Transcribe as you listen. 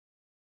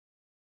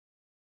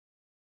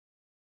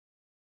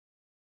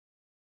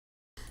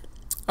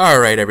All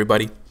right,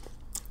 everybody.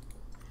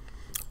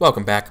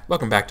 Welcome back.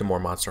 Welcome back to more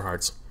Monster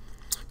Hearts.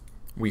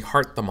 We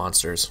heart the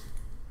monsters.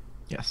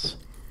 Yes.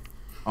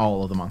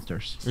 All of the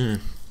monsters. It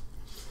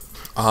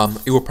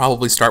will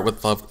probably start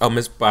with Love...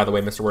 Oh, by the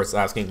way, Mr. Worth is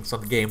asking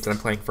some of the games that I'm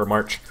playing for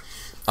March.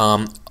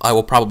 I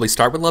will probably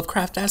start with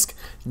Lovecraft-esque.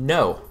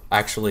 No,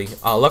 actually.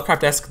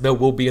 Lovecraft-esque, though,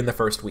 will be in the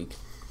first week.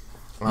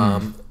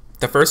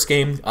 The first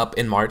game up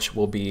in March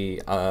will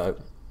be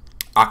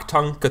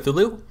Achtung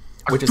Cthulhu,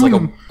 which is like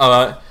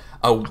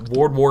a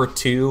World War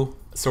II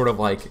sort of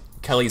like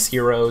Kelly's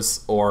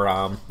Heroes or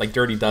like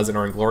Dirty Dozen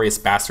or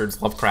Inglourious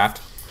Bastards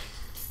Lovecraft.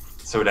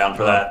 So down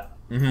for that.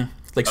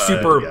 Like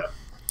super,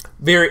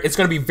 very. It's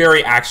going to be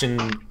very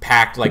action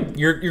packed. Like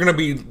you're going to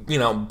be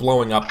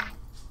blowing up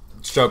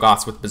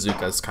Shoggoths with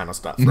bazookas kind of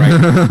stuff,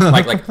 right?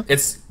 like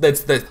that's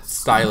the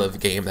style of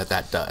game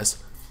that does.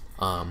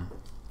 I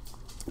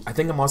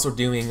think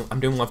I'm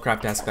doing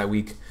Lovecraft-esque that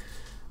week.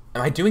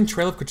 Am I doing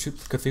Trail of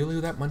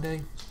Cthulhu that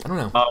Monday? I don't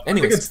know. Anyways, I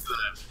think it's the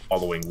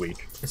following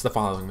week. It's the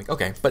following week.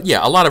 Okay, but yeah,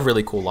 a lot of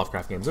really cool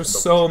Lovecraft games. There's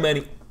so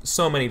many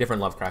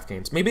different Lovecraft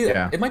games. Maybe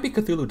it might be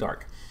Cthulhu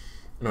Dark.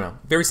 I don't know.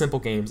 Very simple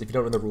games. If you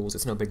don't know the rules,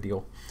 it's no big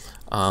deal.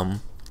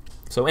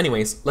 So,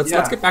 anyways, let's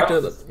get back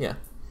to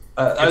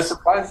I was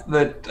surprised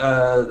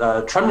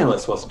that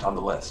Tremulous wasn't on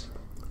the list.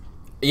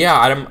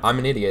 Yeah, I'm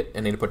an idiot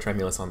and need to put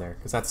Tremulous on there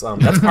because that's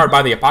powered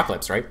by the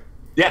Apocalypse, right?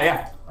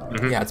 Yeah.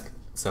 Yeah.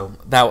 So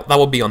that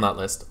will be on that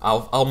list.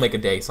 I'll make a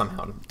day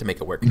somehow to make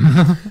it work.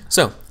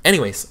 So,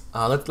 anyways,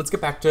 let's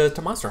get back to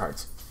Monster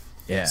Hearts.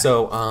 Yeah.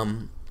 So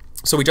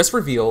so we just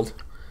revealed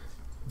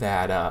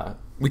that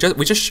we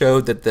just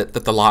showed that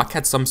the lock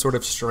had some sort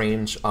of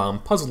strange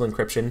puzzle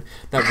encryption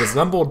that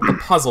resembled the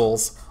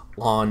puzzles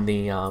on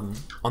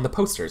the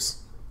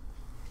posters.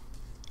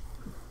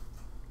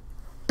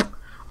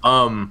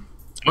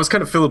 I was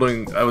kind of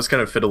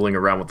fiddling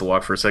around with the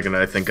lock for a second.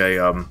 And I think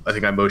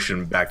I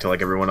motioned back to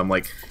like everyone. I'm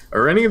like,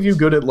 are any of you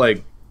good at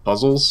like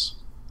puzzles?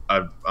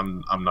 I'm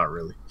not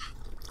really.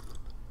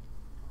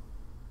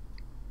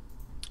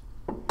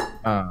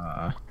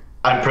 I'm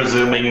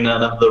presuming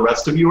none of the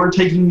rest of you are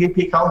taking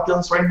AP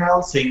Calculus right now,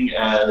 seeing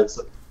as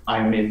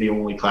I'm in the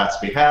only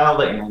class we have,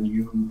 and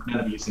none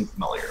of you seem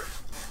familiar.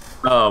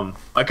 I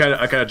kind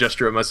of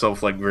gesture at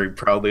myself like very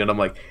proudly, and I'm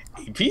like,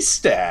 AP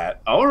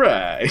Stat, all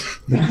right.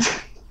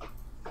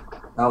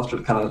 Alistair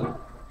kind of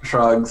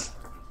shrugs.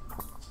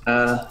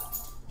 Not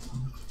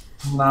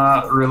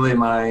really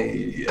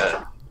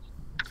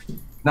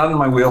not in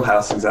my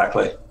wheelhouse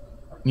exactly.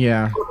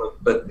 Yeah.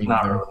 But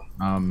not really.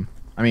 I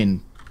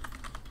mean,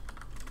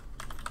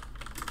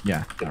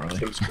 yeah, not really.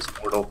 Tim's just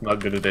mortal, not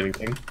good at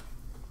anything. Do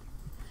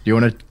you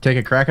want to take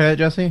a crack at it,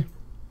 Jesse?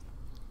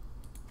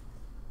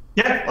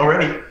 Yeah,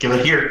 already. Give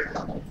it here.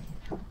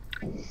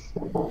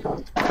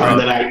 And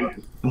then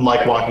I'm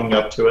like walking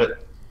up to it.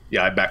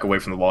 Yeah, I back away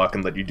from the lock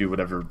and let you do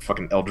whatever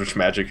fucking eldritch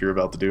magic you're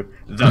about to do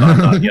that I'm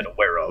not yet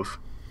aware of.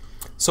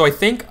 So I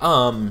think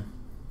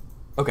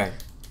okay.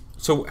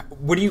 So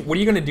what are you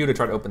going to do to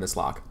try to open this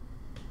lock?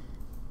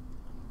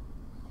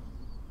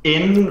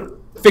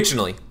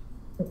 Fictionally.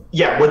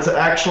 Yeah, what's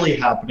actually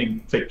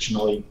happening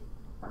fictionally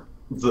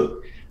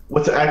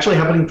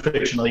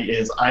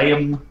is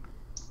I'm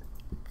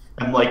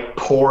like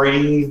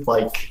pouring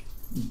like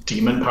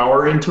demon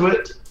power into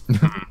it.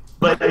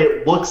 But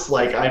it looks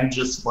like I'm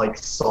just like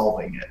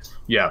solving it.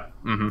 Yeah.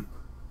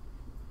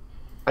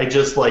 I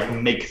just like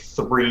make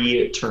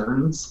 3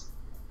 turns.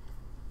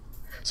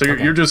 So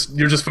you're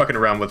just fucking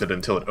around with it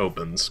until it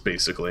opens,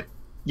 basically.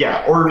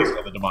 Yeah, or based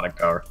on the demonic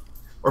power.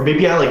 Or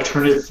maybe I like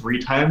turn it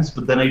 3 times,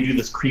 but then I do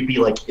this creepy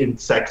like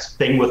insect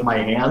thing with my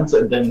hands,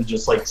 and then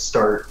just like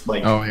start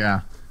like. Oh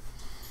yeah.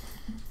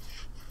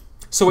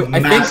 So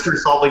I think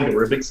solving the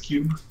Rubik's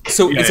cube.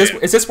 So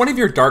is this one of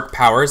your dark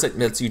powers that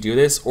lets you do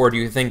this, or do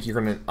you think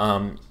you're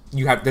gonna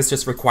this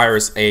just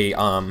requires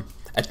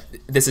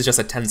this is just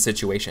a tense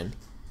situation?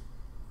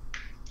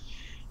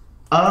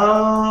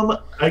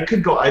 I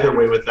could go either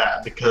way with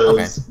that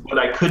because what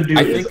I could do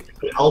is I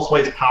could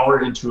elsewise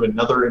power into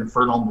another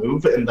infernal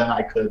move, and then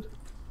I could.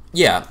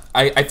 Yeah,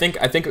 I think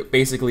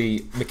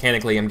basically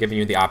mechanically I'm giving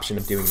you the option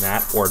of doing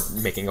that or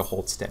making a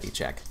hold steady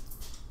check.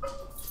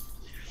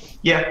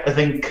 Yeah, I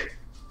think.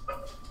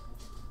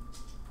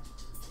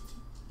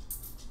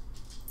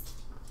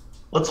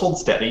 Let's hold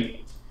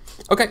steady.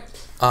 Okay.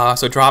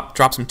 So drop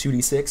some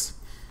 2d6.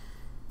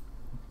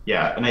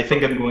 Yeah, and I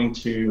think I'm going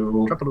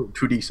to drop a little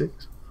 2d6.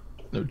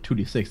 No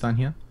 2d6 on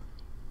here.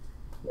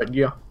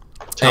 Yeah.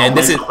 And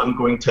this is I'm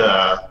going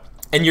to.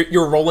 And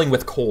you're rolling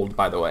with cold,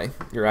 by the way.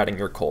 You're adding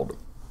your cold,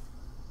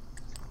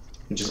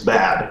 which is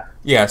bad.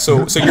 Yeah.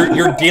 So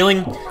you're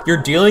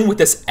dealing with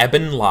this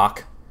ebon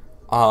lock.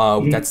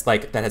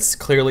 That is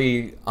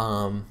clearly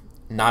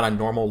not a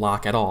normal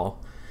lock at all,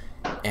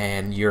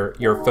 and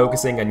you're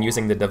focusing on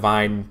using the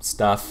divine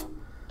stuff,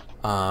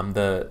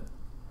 the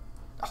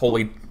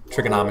holy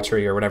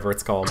trigonometry or whatever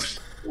it's called,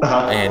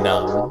 and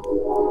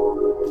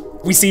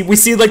we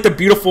see like the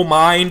beautiful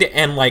mind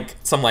and like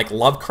some like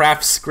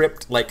Lovecraft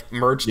script like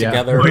merged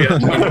together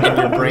in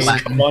your brain.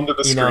 Come onto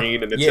the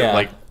screen and it's in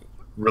like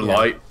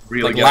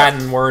really like get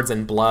Latin words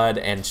and blood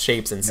and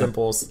shapes and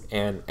symbols,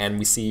 and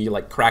we see you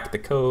like crack the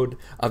code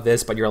of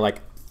this, but you're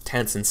like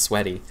tense and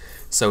sweaty.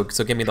 So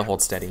give me the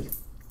hold steady.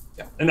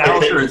 Yeah. And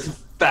Alistair is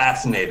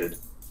fascinated.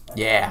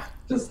 Yeah.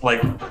 Just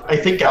like I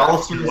think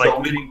Alistair is like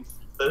only doing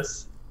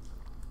this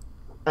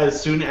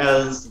as soon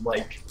as,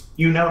 like,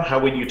 you know how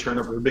when you turn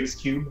a Rubik's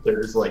Cube,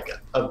 there's like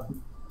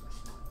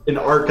an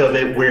arc of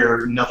it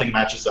where nothing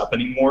matches up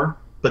anymore,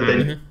 but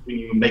then when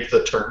you make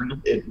the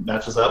turn, it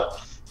matches up.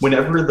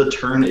 Whenever the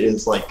turn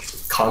is like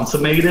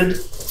consummated,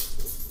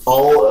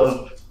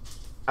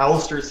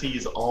 Alistair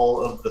sees all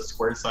of the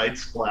square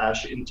sides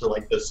flash into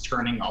like this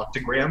turning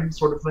octagram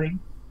sort of thing.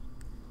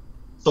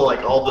 So like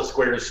all the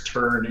squares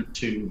turn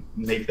to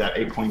make that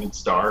 8-pointed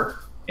star,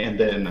 and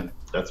then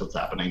that's what's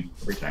happening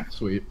every time.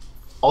 Sweet.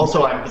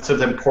 Also,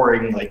 since I'm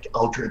pouring like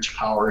Eldritch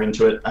power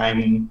into it,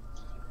 I'm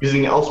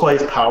using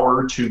Elsewise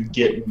power to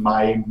get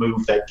my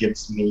move that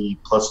gives me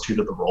 +2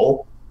 to the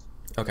roll.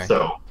 Okay.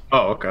 So.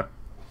 Oh, okay.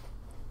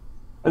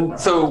 And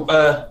so,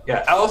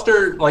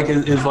 Alistair like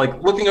is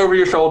like looking over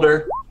your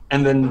shoulder,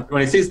 and then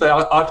when he sees the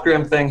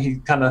octagram thing, he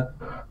kind of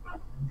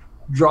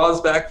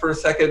draws back for a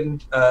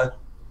second,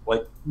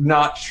 like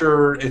not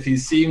sure if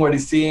he's seeing what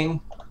he's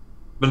seeing,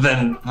 but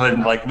then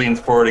like leans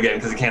forward again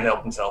because he can't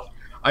help himself.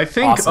 I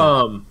think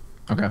Awesome.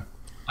 Okay.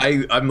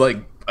 I'm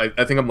like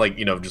I think I'm like,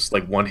 you know, just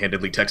like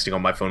one-handedly texting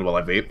on my phone while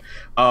I vape.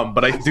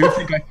 But I do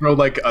think I throw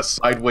like a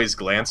sideways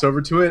glance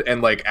over to it,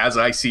 and like as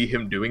I see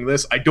him doing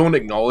this, I don't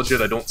acknowledge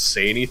it, I don't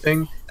say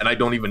anything, and I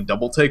don't even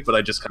double take, but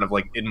I just kind of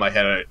like in my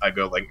head I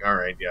go like, all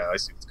right, yeah, I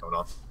see what's going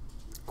on.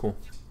 Cool.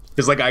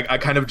 Because like I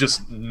kind of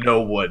just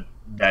know what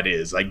that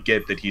is. I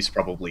get that he's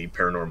probably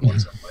paranormal in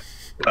some way,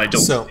 but I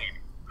don't say anything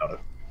about it.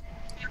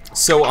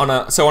 So on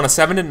a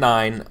 7 to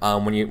 9,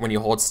 when you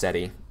hold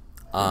steady,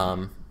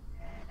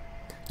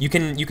 you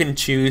can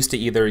choose to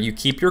either you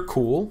keep your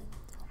cool,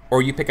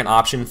 or you pick an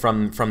option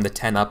from the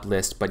 10 up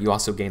list, but you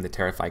also gain the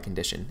terrify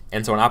condition.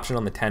 And so an option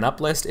on the 10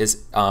 up list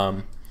is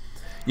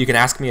you can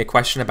ask me a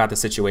question about the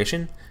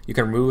situation, you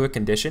can remove a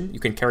condition, you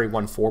can carry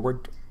one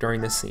forward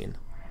during this scene.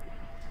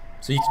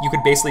 So you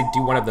could basically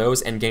do one of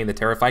those and gain the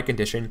terrify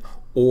condition,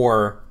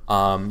 or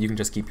you can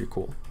just keep your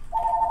cool.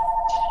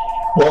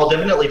 Well, I'll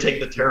definitely take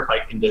the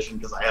terrified condition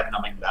because I have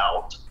numbing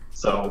doubt.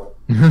 So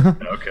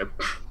Okay.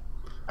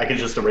 I can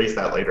just erase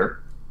that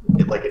later,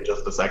 in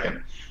just a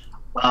second.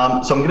 So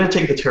I'm going to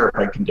take the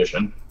terrified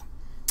condition.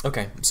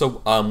 Okay,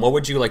 so what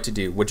would you like to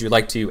do? Would you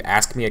like to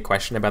ask me a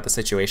question about the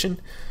situation?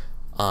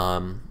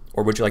 Or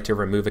would you like to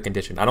remove a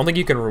condition? I don't think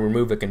you can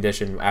remove a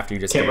condition after you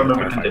just Can't gain remove a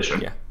terrified.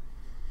 condition. Yeah.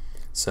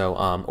 So,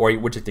 or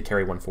would you like to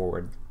carry one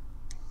forward?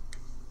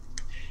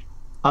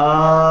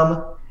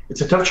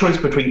 It's a tough choice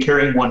between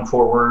carrying one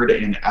forward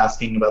and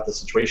asking about the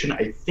situation.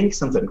 I think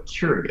since I'm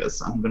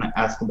curious, I'm going to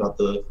ask about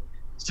the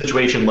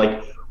situation.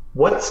 Like,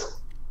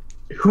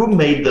 who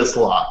made this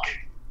lock,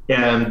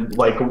 and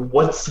like,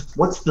 what's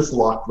this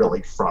lock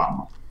really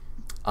from?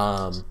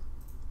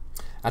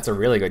 That's a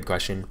really good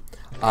question.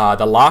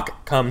 The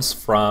lock comes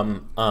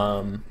from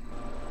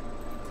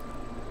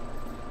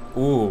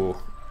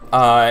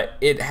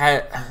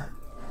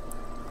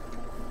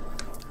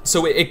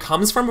it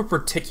comes from a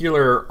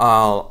particular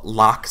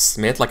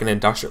locksmith, like an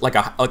industrial,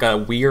 like a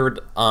weird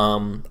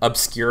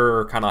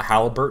obscure kind of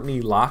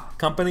Halliburton-y lock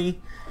company.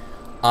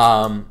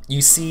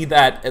 You see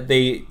that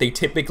they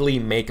typically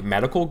make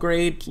medical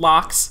grade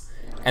locks,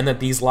 and that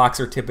these locks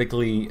are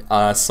typically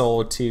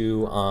sold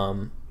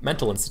to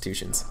mental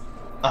institutions.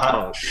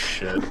 Oh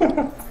shit.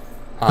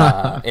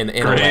 In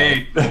a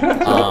way.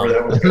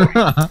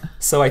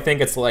 So I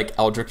think it's like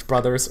Eldritch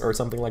Brothers or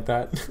something like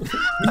that.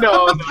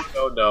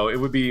 No. It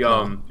would be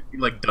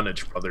like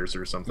Dunwich Brothers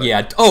or something.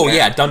 Yeah. Oh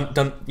yeah.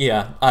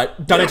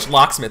 Dunwich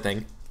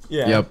locksmithing.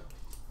 Yeah. Yep.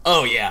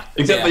 Oh yeah.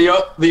 Except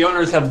the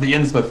owners have the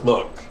Innsmouth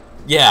look.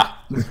 Yeah.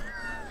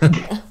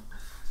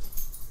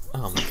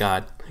 Oh my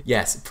god.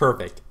 Yes.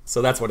 Perfect.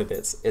 So that's what it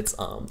is. It's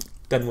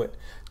Dunwich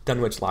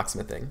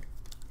Locksmithing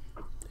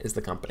is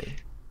the company.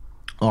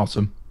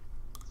 Awesome.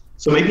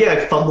 So maybe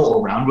I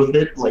fumble around with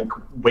it like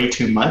way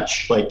too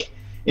much. Like,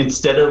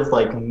 instead of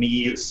like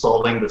me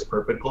solving this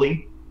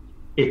perfectly,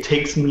 it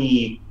takes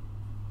me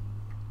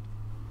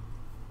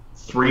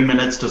 3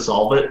 minutes to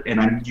solve it,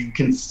 and you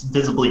can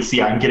visibly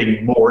see I'm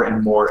getting more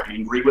and more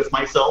angry with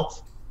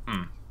myself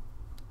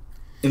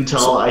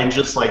until I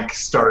just like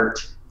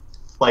start,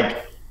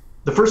 like,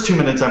 the first 2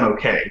 minutes I'm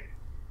okay.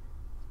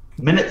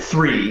 Minute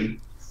 3,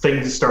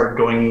 things start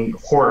going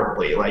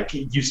horribly. Like,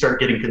 you start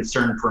getting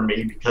concerned for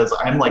me because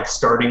I'm like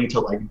starting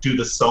to like do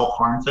the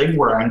self-harm thing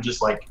where I'm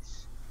just like,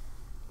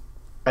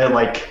 I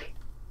like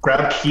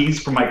grab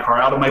keys from my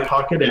car out of my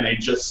pocket and I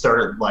just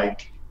start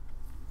like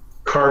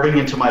carving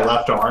into my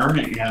left arm,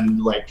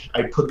 and like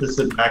I put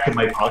this back in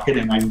my pocket,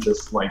 and I'm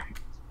just like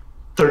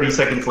 30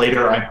 seconds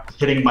later I'm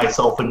hitting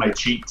myself in my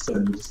cheeks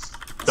and just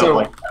So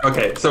like that.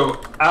 okay,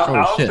 so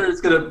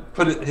Alistair's gonna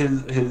put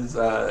his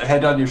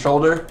head on your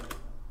shoulder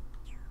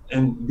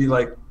and be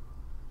like,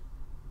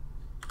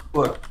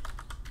 "Look,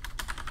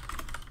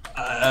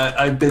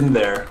 I've been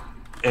there,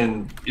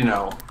 and you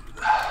know,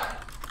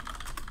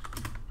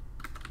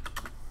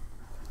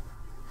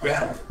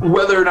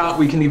 whether or not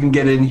we can even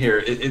get in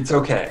here, it's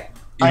okay.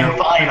 I'm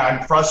fine.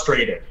 I'm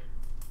frustrated.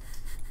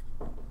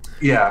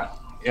 Yeah.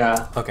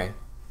 Okay.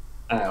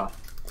 I know.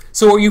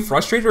 So are you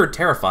frustrated or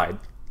terrified?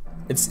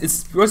 It's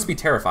supposed to be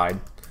terrified.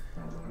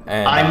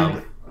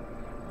 And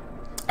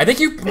I think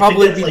you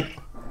probably that's like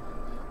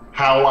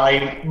how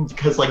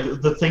because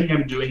like the thing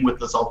I'm doing with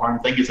the self-harm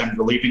thing is I'm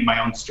relieving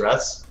my own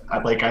stress.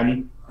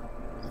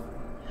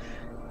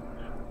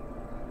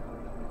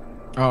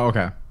 Oh,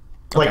 okay.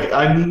 Like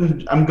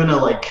I'm gonna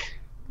like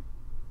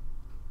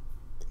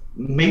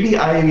maybe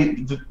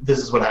this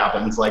is what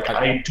happens. Like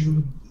I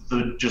do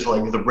just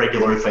like the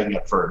regular thing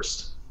at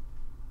first,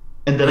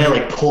 and then I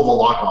like pull the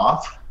lock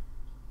off,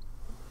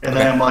 and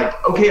then I'm like,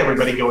 okay,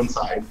 everybody go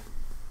inside,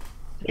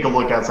 take a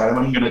look outside, and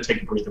I'm gonna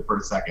take a breather for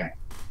a second.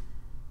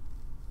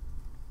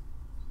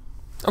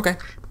 Okay.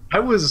 I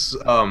was,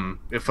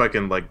 if I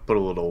can like put a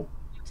little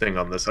thing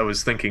on this, I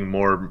was thinking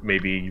more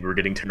maybe you were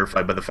getting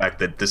terrified by the fact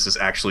that this is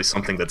actually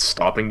something that's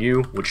stopping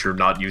you, which you're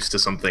not used to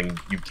something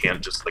you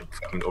can't just like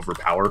fucking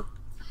overpower.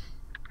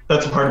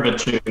 That's part of it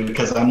too,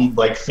 because I'm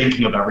like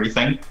thinking of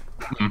everything.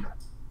 And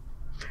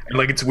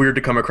like it's weird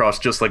to come across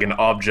just like an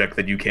object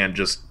that you can't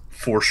just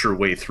force your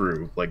way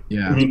through. Like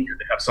Yeah. it's weird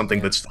to have something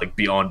that's like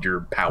beyond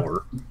your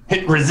power.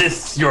 It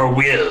resists your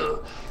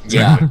will.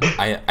 Yeah,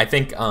 I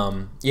think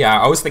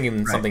I was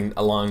thinking something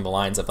along the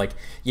lines of like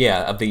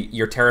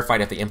you're terrified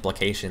of the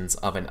implications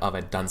of a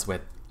Dunswith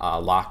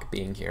lock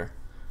being here.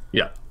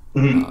 Yeah,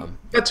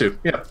 that too.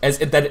 Yeah,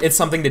 that it's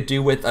something to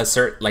do with a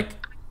certain like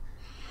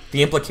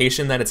the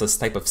implication that it's a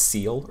type of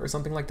seal or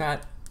something like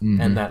that,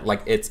 and that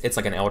like it's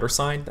like an elder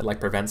sign that like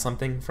prevents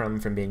something from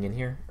being in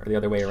here or the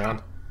other way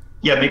around.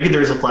 Yeah, maybe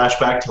there's a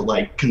flashback to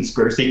like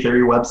conspiracy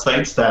theory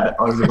websites that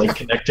are like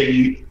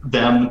connecting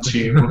them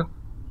to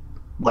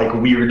like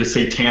weird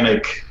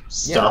satanic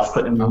stuff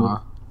and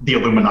the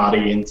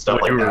Illuminati and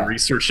stuff like you were that.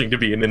 researching to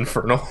be an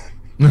infernal.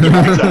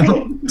 Yeah,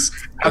 exactly.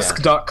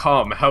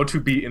 Ask.com, how to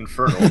be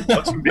infernal.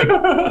 How to make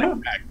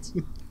an act.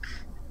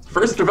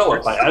 First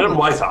developed by Adam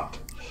Weishaupt.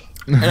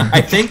 And I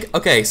think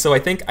so I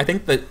think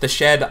the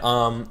shed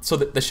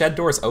the shed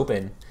door is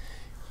open,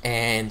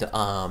 and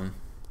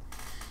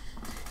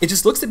it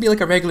just looks to be like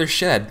a regular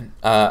shed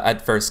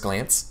at first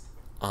glance.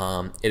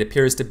 It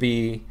appears to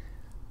be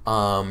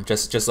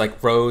just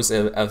like rows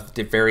of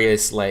the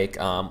various like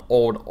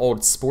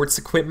old sports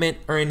equipment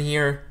are in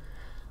here,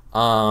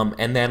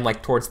 and then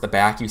like towards the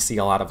back you see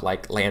a lot of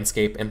like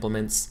landscape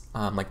implements,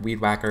 like weed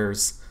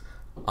whackers,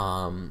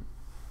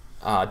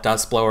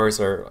 dust blowers,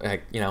 or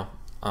like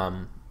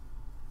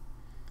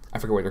I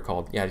forget what they're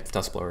called. Yeah,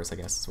 dust blowers, I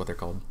guess is what they're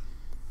called.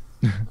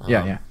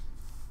 Yeah.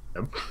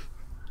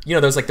 You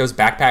know those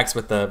backpacks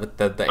with the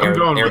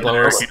air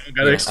blowers.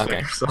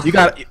 Okay. We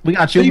got you. We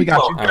got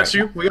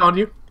you. Right. We on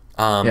you.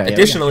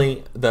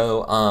 Additionally,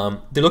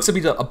 though, there looks to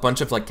be a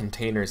bunch of like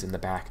containers in the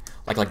back,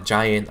 like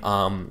giant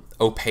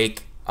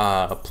opaque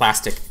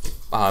plastic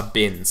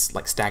bins,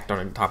 like stacked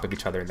on top of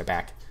each other in the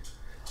back,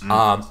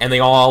 and they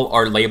all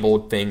are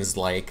labeled things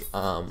like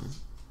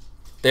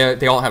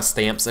they all have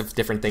stamps of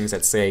different things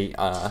that say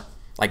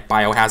like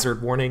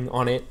biohazard warning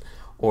on it,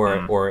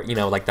 or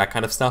like that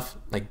kind of stuff,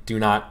 like do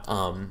not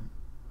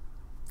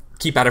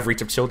keep out of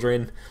reach of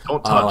children.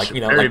 Don't touch.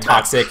 Like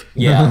toxic.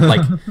 Yeah,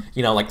 like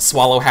like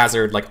swallow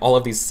hazard. Like all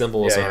of these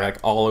symbols are like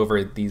all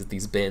over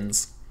these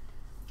bins.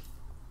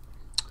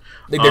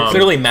 They're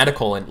clearly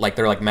medical, and like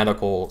they're like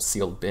medical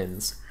sealed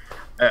bins.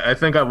 I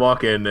think I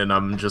walk in and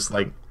I'm just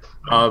like,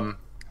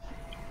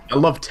 I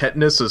love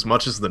tetanus as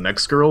much as the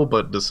next girl,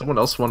 but does someone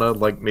else want to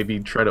like maybe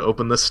try to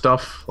open this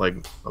stuff? Like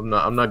I'm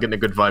not getting a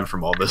good vibe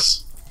from all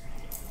this.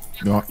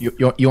 You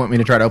want me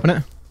to try to open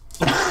it?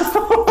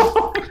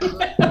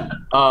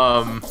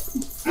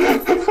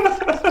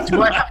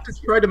 Do I have to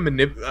try to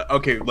manipulate?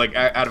 Okay, like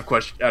out of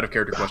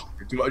character question.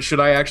 Should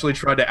I actually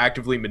try to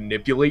actively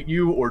manipulate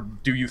you, or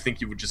do you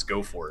think you would just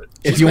go for it?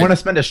 If you want to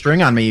spend a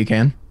string on me, you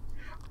can.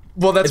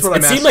 Well, that's what I'm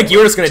asking. It seemed like you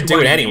were just gonna do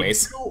it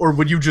anyways, or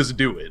would you just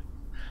do it?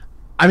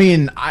 I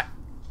mean,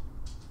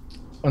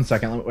 1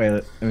 second. Wait.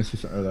 Let me see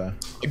something.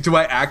 Like, do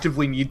I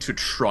actively need to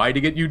try to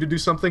get you to do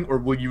something, or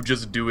will you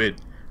just do it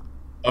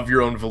of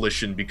your own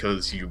volition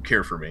because you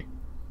care for me?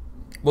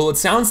 Well, it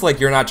sounds like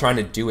you're not trying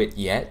to do it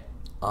yet.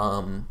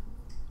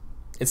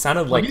 It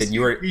sounded like that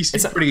you were. You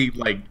seem pretty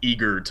like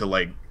eager to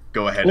like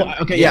go ahead. Well,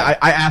 okay, yeah.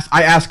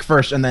 I ask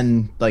first, and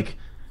then like,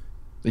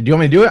 do you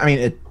want me to do it? I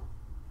mean,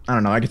 I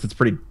don't know. I guess it's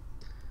pretty.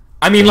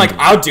 I mean, like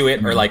I'll do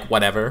it, or like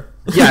whatever.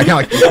 Yeah, I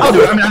kind of like I'll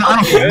do it. I mean, I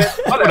don't care.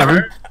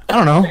 Whatever. I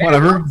don't know.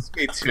 Whatever.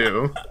 Me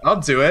too. I'll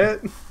do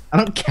it. I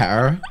don't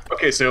care.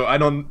 Okay, so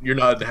you're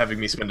not having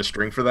me spend a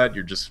string for that.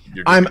 You're just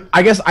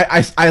I guess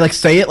I like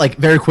say it like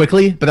very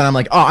quickly, but then I'm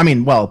like, oh, I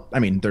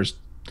mean, there's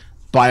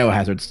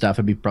biohazard stuff.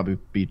 It'd probably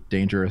be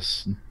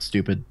dangerous and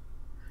stupid.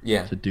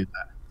 Yeah. To do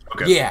that.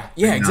 Okay. Yeah.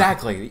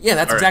 Exactly. Yeah,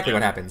 that's exactly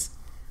what happens.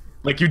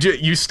 Like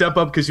you step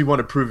up because you want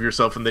to prove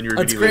yourself, and then you're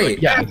That's immediately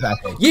great. like, Yeah,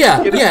 exactly.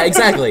 Yeah,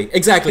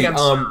 exactly.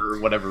 cancer or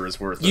whatever is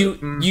worth You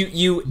it.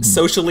 you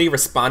socially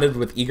responded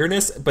with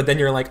eagerness, but then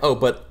you're like, oh,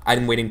 but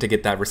I'm waiting to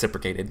get that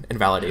reciprocated and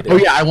validated. Oh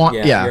yeah, I want.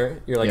 Yeah,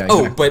 You're like, Yeah,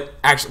 oh, exactly. but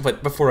actually,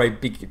 but before I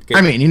get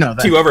I mean, you know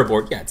that. too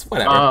overboard, yeah, it's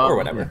whatever or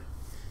whatever.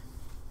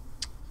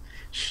 Yeah.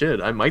 Shit,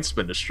 I might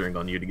spend a string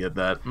on you to get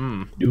that.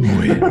 Do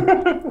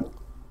it.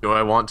 Do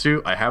I want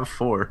to? I have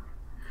 4.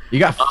 You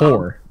got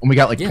 4, and we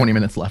got like yeah. 20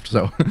 minutes left.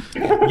 So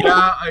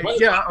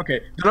Yeah, okay.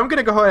 Then I'm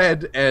gonna go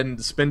ahead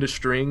and spend a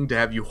string to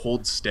have you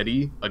hold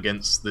steady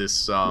against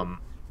this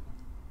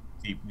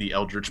the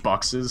Eldritch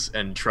boxes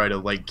and try to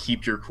like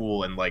keep your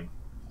cool and like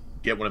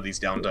get one of these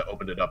down to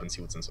open it up and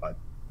see what's inside.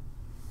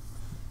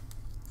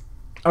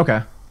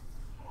 okay.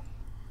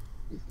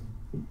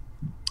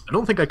 I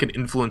don't think I can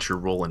influence your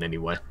roll in any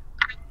way.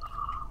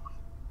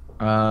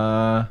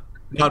 Uh.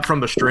 Not from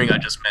the string, I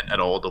just meant at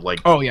all to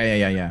like Oh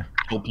yeah.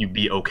 help you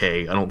be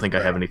okay. I don't think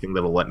I have anything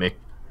that'll let me.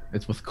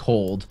 It's with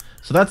cold,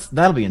 so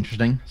that'll be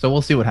interesting. So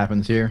we'll see what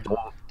happens here.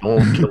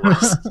 Don't kill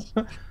us.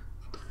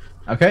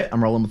 Okay,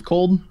 I'm rolling with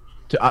cold.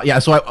 Yeah.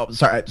 So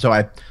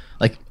I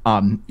like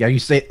yeah. You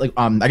say like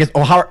I guess.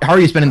 Oh, how are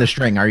you spinning the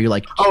string? Are you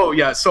like? Oh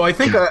yeah, so I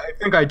think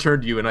I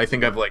turned you, and I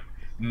think I've like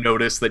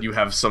noticed that you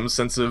have some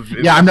sense of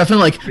Yeah, I'm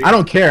definitely like I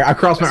don't care. I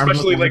cross my arms.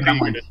 especially like I'm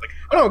the like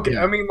I don't get,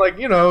 Yeah. I mean like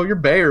you know you're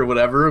Bay or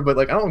whatever, but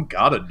like I don't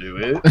gotta do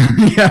it.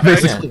 yeah,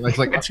 basically.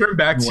 Like I turn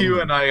back to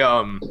you and I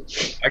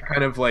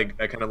kind of like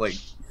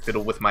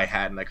fiddle with my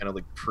hat and I kind of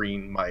like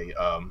preen my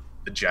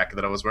the jacket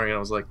that I was wearing and I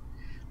was like,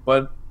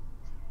 but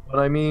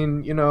I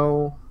mean you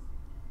know.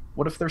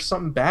 What if there's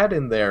something bad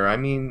in there? I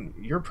mean,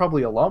 you're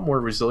probably a lot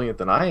more resilient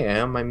than I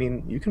am. I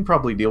mean, you can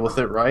probably deal with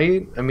it,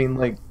 right? I mean,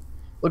 like,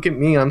 look at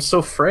me. I'm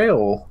so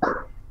frail.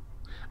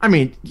 I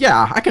mean,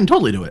 yeah, I can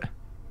totally do it.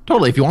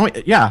 Totally, if you want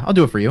me, yeah, I'll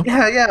do it for you.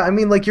 Yeah. I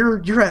mean, like,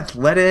 you're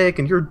athletic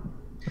and you're,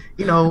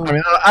 you know. I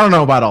mean, I don't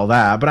know about all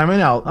that, but I mean,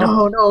 I'll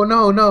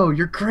No.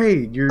 You're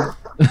great. You're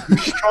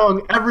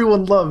strong.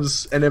 Everyone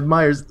loves and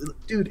admires.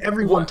 Dude,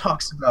 everyone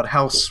talks about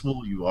how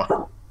swole you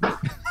are.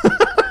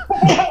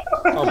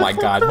 Oh my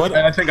god, what?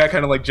 And I think I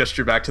kind of like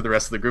gesture back to the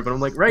rest of the group, and I'm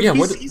like, right, Yeah,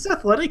 he's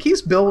athletic,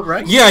 he's built,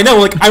 right? Yeah, I know.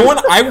 Like,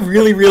 I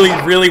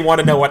really want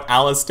to know what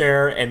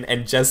Alistair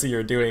and Jesse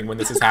are doing when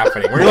this is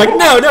happening. Where you're like,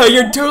 no,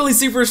 you're totally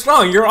super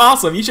strong. You're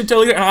awesome. You should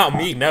totally. Oh,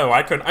 me, no,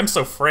 I couldn't. I'm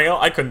so frail.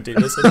 I couldn't do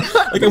this.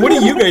 Like, what are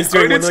you guys I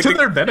doing? mean, it's when, to like,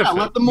 their benefit.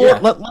 Yeah,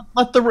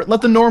 let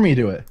the normie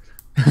do it.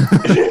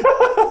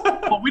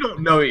 Well, we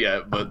don't know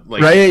yet, but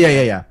like, Right?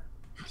 Yeah.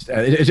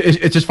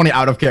 It's just funny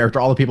out of character.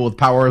 All the people with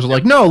powers are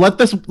like, no, let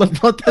this let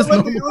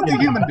the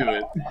human do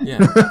it.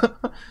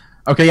 Yeah.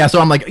 Okay, yeah. So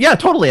I'm like, yeah,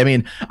 totally. I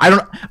mean, I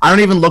don't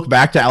even look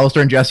back to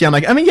Alistair and Jesse. I'm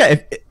like, I mean,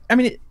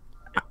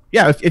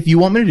 yeah. If you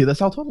want me to do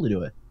this, I'll totally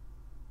do it.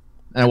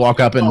 And I walk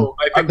up and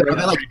I think are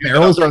they like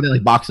barrels or are they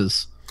like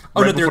boxes?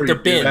 Oh Right no, before they're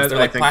you do bins. that, They're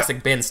I like think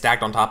plastic bins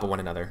stacked on top of one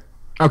another.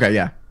 Okay,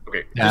 yeah.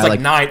 Okay, Yeah, There's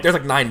like 9. There's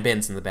like 9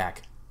 bins in the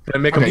back. can I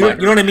make Okay. a You know, minor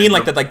you know what I mean?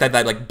 Like addendum?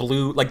 that like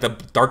blue, like the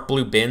dark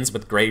blue bins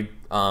with gray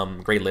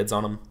lids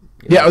on them.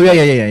 Yeah. Oh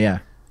yeah.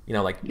 You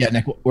know, like Yeah,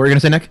 Nick. What were you gonna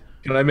say, Nick?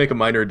 Can I make a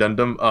minor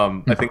addendum?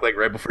 I think like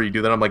right before you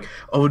do that, I'm like,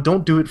 oh,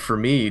 don't do it for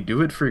me.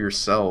 Do it for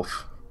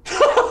yourself.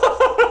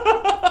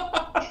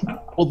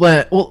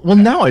 Well,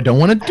 now I don't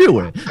want to do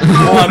it.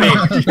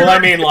 well, I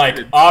mean, like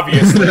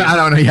obviously. I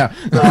don't know. Yeah.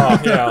 Oh,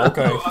 yeah.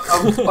 Okay.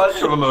 A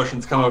bunch of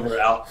emotions come over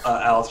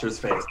Alistair's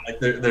face. Like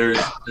there's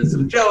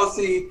some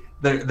jealousy.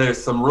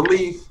 There's some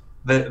relief.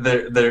 Then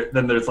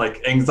there's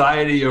like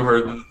anxiety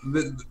over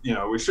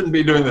we shouldn't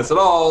be doing this at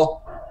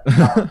all.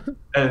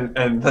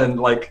 And then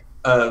like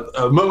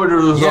a moment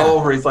of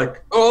resolve where he's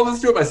like, oh, let's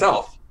do it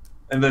myself.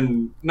 And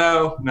then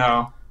no.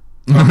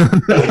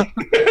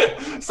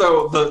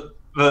 So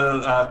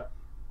the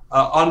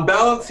on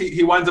balance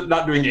he winds up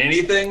not doing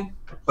anything,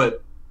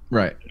 but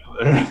Right.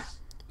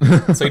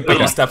 So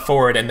you step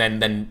forward and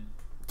then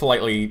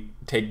politely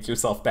take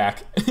yourself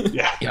back.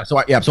 yeah. Yeah.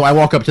 So I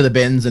walk up to the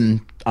bins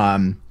and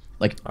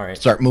like All right.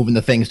 start moving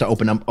the things to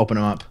open them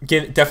up.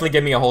 Definitely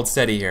give me a hold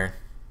steady here.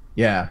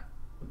 Yeah.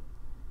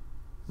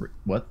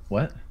 What?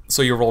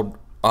 So you roll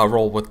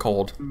with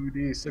cold.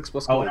 2d6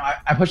 plus Oh, cold. no,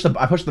 I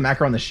pushed the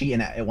macro on the sheet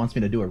and it wants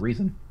me to do a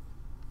reason.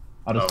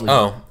 I'll just leave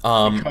it.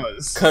 Oh,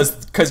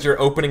 because you're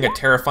opening a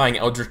terrifying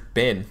eldritch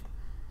bin.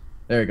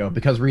 There you go.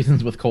 Because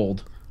reasons with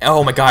cold.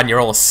 Oh my god, and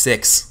you're all a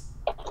 6.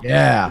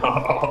 Yeah.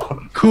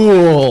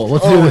 Cool.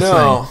 Let's do this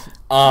thing.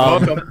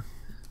 Welcome.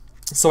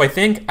 So I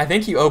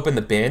think you open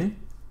the bin,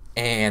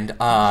 and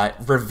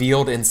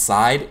revealed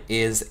inside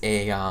is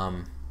a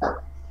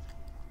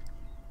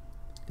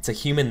it's a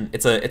human.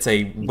 It's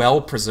a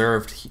well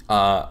preserved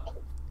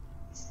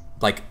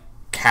like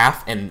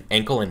calf and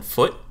ankle and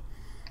foot.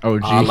 Oh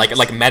geez.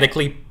 Like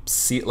medically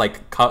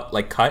cut.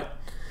 Like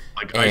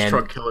Ice And-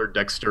 Truck Killer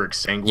Dexter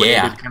exsanguinated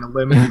Yeah. kind of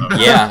limb.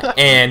 Yeah,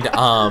 and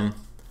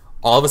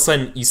all of a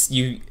sudden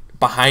you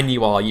behind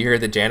you all you hear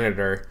the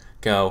janitor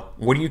go,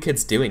 "What are you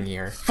kids doing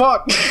here?"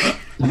 Fuck.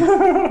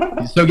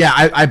 So yeah,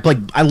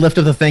 I lift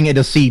up the thing and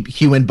just see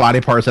human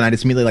body parts and I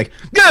just immediately like,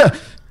 gah!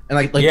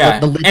 and like Yeah.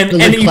 the lid, And the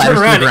lid you turn clatters to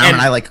the around ground, and-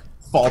 and I like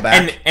fall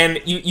back. And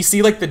you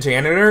see like the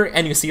janitor,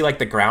 and you see like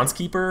the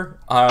groundskeeper,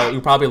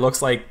 who probably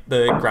looks like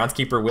the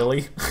groundskeeper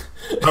Willie.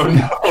 Oh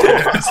no!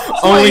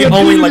 only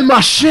in like my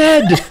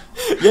shed.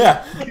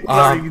 yeah.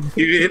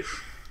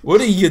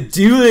 What are you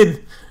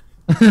doing?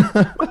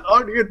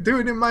 What are you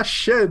doing in my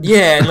shed?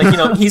 Yeah, and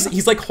like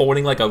he's like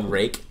holding like a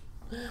rake.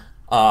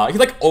 He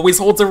like always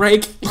holds a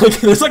rake. Like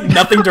there's like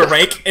nothing to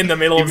rake in the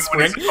middle Even of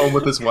when spring. he's home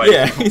with his wife,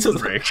 Yeah, he he's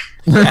holds just-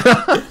 a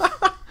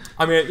rake.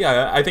 I mean,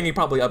 yeah, I think he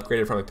probably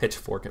upgraded from a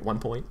pitchfork at one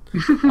point.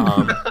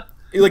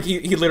 Like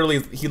he literally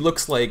he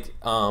looks like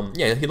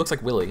he looks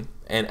like Willie,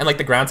 and like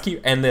the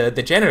groundskeeper and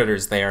the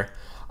janitor's there,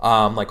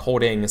 like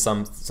holding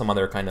some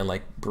other kind of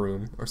like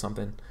broom or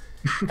something,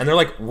 and they're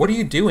like, "What are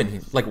you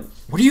doing? Like,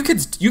 what are you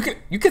kids? You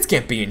kids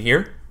can't be in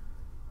here."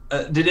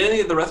 Did any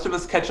of the rest of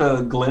us catch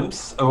a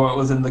glimpse of what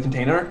was in the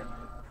container,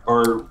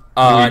 or do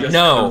we just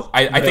No,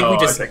 I think we No,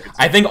 just I think it's-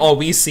 I think all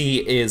we see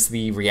is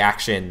the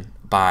reaction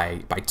by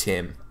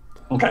Tim.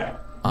 Okay.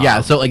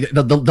 Yeah, so like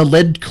the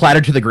lid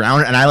clattered to the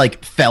ground, and I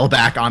like fell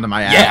back onto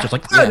my ass, Yeah, just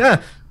like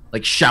yeah.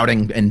 like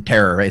shouting in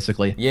terror,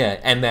 basically. Yeah,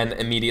 and then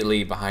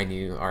immediately behind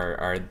you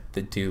are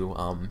the two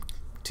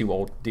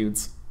old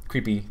dudes,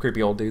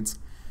 creepy old dudes.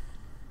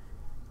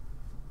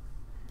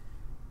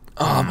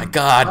 Oh my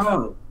god,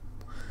 Oh.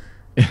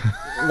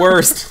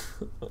 worst.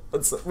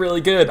 That's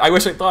really good. I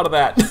wish I thought of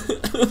that.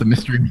 The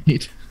mystery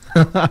meat.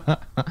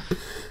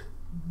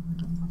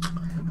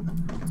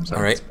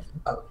 All right.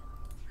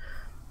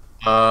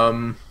 How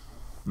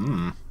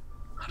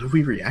do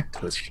we react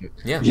to this shit?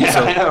 Yeah. Yeah, I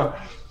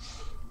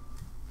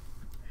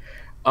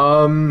So,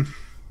 know.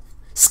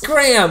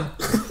 scram.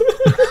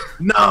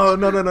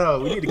 No.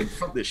 We need to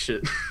confront this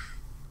shit.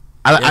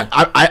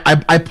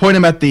 I point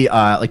him at the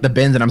like the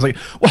bins, and I'm like,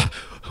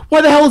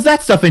 why the hell is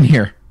that stuff in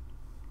here?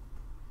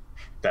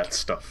 That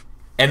stuff.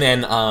 And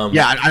then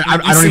Yeah, I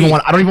you don't see-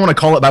 even want to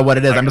call it by what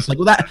it is. I'm just like,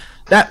 well,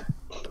 that.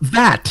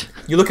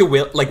 You look at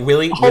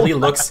Willie. Oh,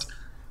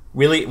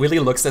 Willie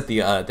looks at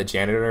the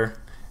janitor,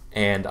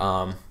 and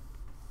I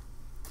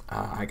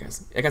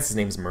guess his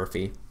name's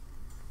Murphy,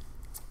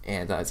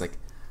 and it's like,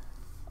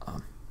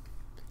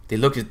 they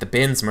looked at the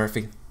bins,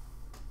 Murphy.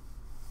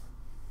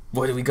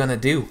 What are we gonna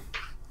do?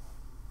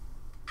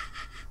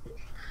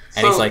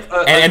 And he's So, like,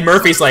 and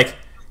Murphy's like,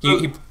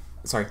 he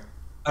sorry.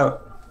 Oh,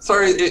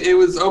 sorry, it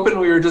was open.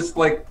 We were just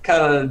like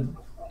kind of,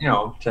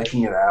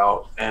 checking it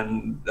out,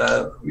 and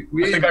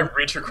we. I think I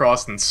reach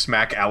across and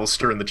smack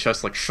Alistair in the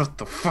chest, like, shut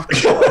the fuck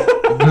up.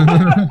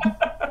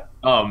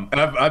 And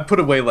I put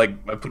away my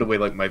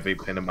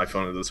vape pen and my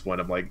phone at this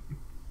point. I'm like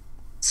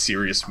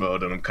serious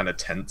mode, and I'm kind of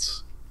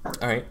tense. All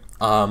right.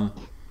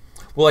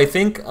 Well, I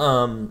think.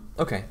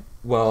 Okay.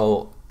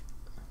 Well.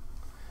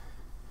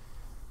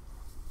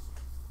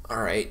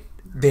 All right.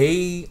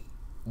 They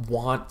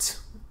want.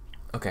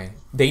 Okay.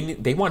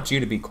 They want you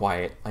to be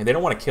quiet. Like, they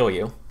don't want to kill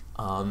you.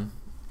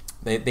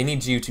 They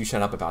need you to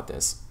shut up about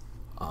this.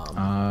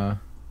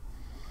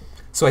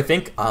 So I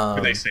think.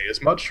 Do they say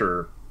as much,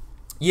 or?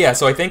 Yeah.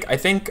 So I think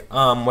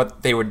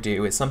what they would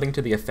do is something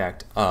to the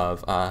effect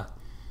of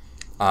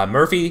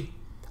Murphy.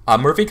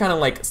 Murphy kind of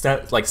like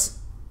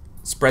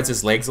spreads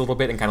his legs a little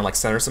bit and kind of like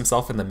centers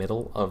himself in the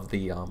middle of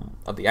the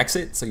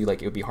exit, so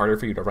it would be harder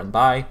for you to run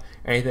by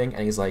or anything.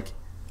 And he's like,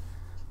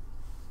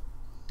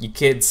 "You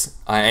kids,"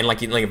 and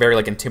like in a very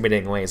like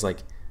intimidating way, he's like,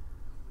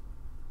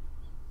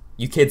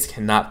 "You kids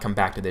cannot come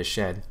back to this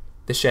shed.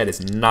 This shed is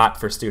not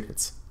for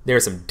students.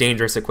 There's some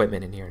dangerous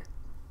equipment in here."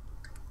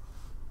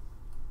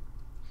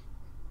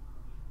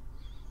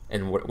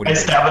 And what do I you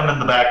think? stab him in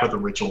the back with a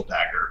ritual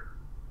dagger.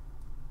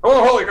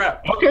 Oh, holy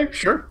crap! Okay,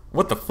 sure.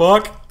 What the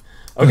fuck?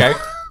 Okay.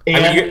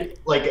 And I mean,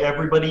 like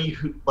everybody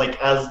who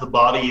as the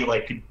body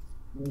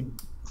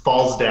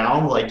falls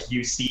down,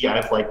 you see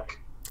I've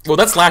well,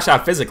 let's lash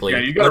out physically. Yeah,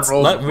 you gotta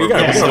roll We for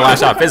gotta it.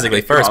 lash out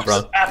physically first,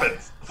 bro.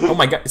 Happens. Oh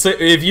my god! So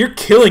if you're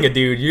killing a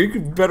dude, you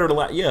better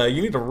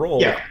you need to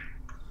roll. yeah.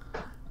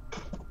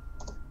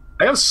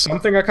 I have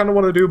something I kind of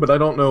want to do, but I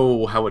don't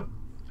know how it.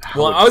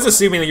 Well, I was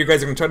assuming that you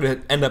guys are gonna try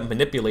to end up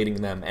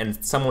manipulating them,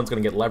 and someone's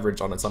gonna get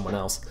leverage on someone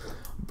else.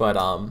 But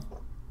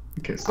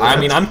Okay, so I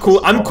mean, that's- I'm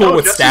cool. I'm cool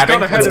with Jesse's stabbing.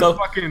 gone ahead Let's and go.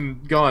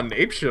 fucking gone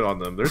apeshit on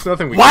them. There's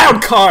nothing we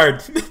Wild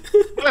card.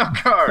 Wild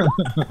card.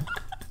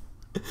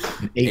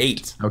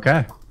 8.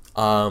 Okay.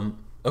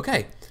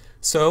 Okay.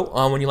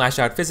 So when you lash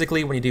out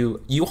physically,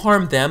 you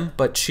harm them,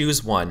 but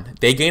choose one.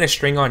 They gain a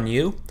string on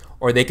you,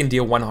 or they can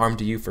deal 1 harm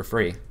to you for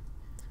free.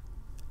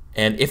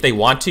 And if they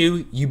want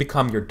to, you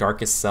become your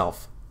darkest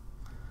self.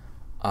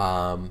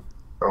 Oh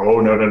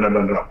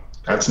no!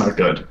 That's not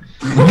good.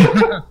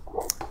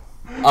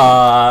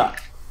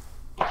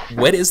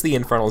 What is the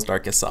Infernal's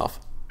darkest self?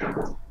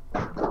 Means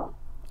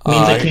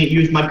I can't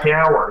use my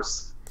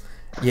powers.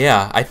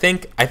 Yeah, I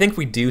think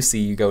we do see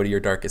you go to your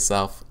darkest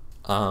self.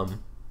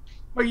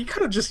 Well, you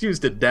kind of just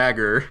used a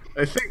dagger.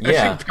 I think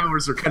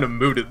powers are kind of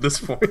moot at this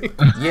point.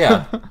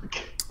 Yeah.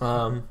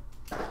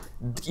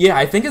 Yeah,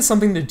 I think it's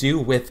something to do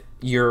with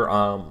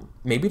your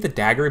maybe the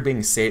dagger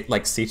being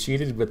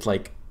satiated with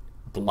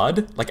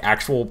blood, like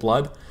actual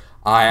blood.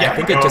 I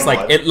think it just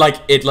blood.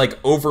 it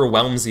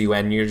overwhelms you,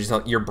 and you're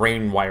just your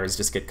brain wires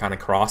just get kind of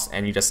crossed,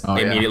 and you just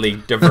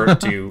immediately divert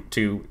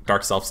to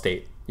dark self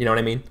state. You know what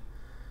I mean?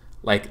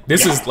 Like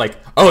this is like,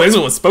 oh, this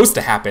is what's supposed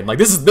to happen. Like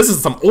this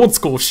is some old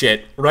school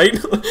shit, right?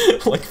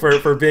 Like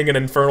for being an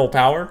infernal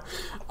power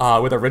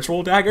with a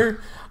ritual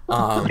dagger.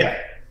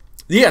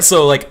 Yeah.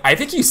 So like I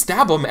think you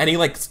stab him, and he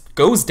like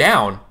goes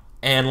down,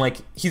 and like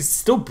he's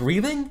still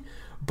breathing,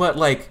 but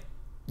like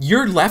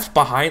you're left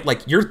behind,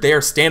 like you're there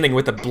standing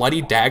with a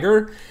bloody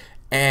dagger.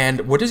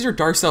 And what does your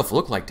dark self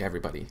look like to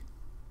everybody?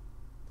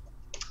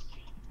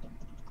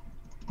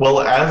 Well,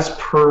 as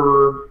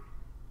per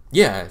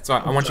Yeah, so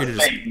I want you to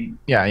just...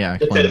 Yeah.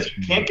 it says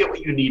you can't get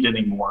what you need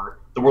anymore.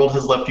 The world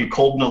has left you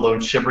cold and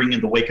alone, shivering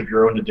in the wake of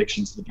your own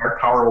addictions. The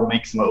dark power will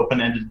make some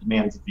open-ended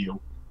demands of you,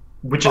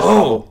 which is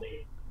probably...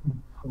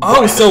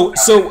 Oh, so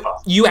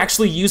you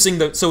actually using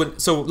the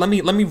so let me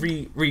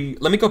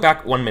go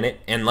back 1 minute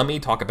and let me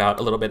talk about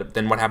a little bit of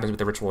then what happens with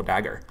the ritual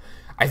dagger.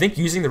 I think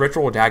using the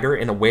ritual dagger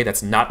in a way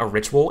that's not a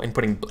ritual and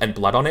putting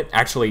blood on it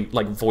actually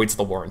like voids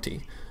the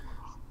warranty.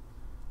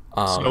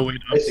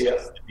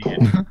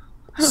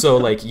 So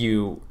like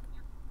you,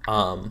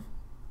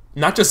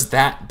 not just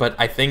that, but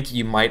I think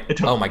you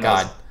might. Oh my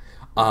god.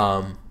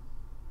 I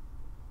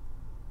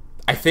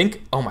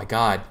think. Oh my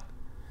god.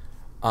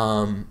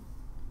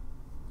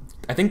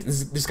 I think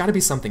there's got to be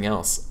something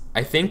else.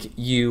 I think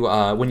you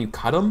when you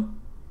cut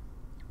him,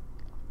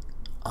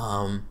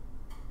 I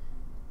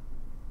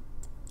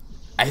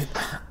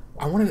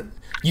want to.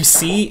 You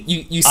see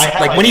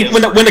like when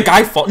the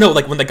guy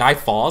when the guy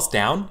falls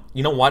down.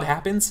 You know what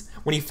happens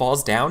when he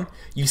falls down?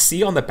 You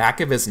see on the back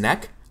of his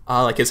neck,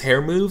 like his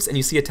hair moves, and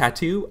you see a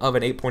tattoo of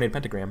an 8-pointed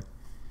pentagram,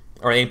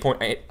 or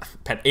 8-pointed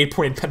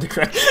pentagram, 8-pointed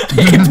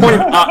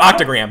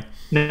octagram.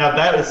 Now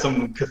that is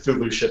some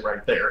Cthulhu shit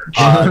right there.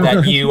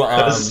 That you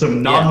that is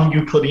some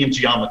non-Euclidean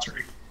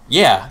geometry.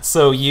 Yeah.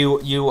 So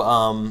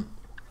I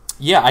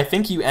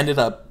think you ended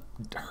up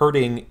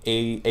hurting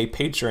a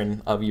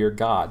patron of your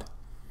god,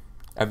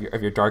 of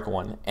your dark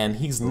one, and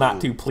he's not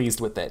too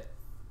pleased with it.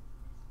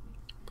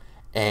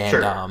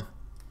 And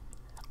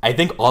I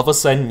think all of a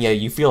sudden,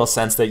 you feel a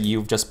sense that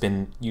you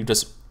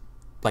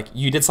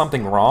did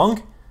something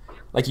wrong.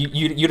 Like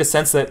you had a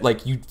sense that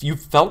like you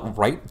felt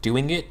right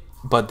doing it.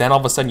 But then all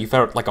of a sudden you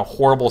felt like a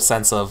horrible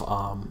sense of,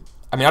 I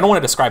mean, I don't want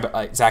to describe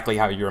exactly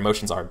how your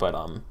emotions are, but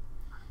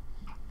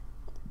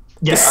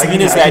the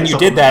scene is that you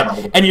did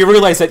that, and you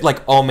realize that,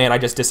 like, oh man, I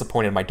just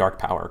disappointed my dark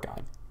power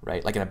god,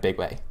 right? Like in a big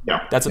way.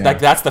 Yeah. That's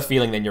the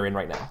feeling that you're in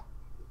right now.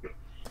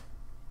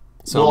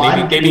 So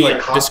well, maybe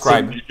like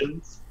describe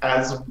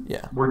as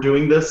we're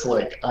doing this.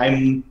 Like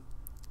I'm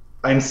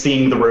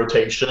seeing the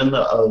rotation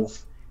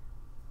of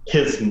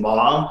his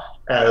maw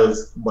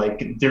as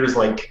like there's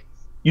like.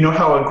 You know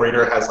how a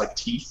grater has like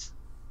teeth?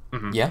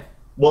 Mm-hmm. Yeah.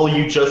 Well,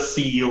 you just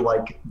see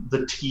like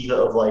the teeth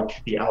of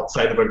like the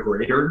outside of a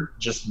grater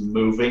just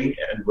moving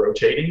and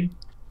rotating,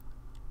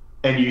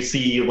 and you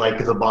see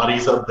like the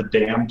bodies of the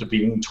damned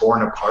being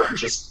torn apart,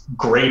 just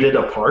grated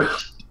apart.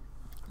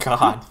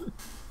 God.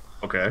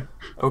 Okay.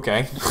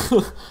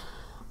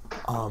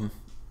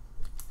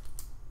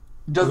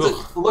 Does it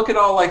look at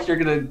all like you're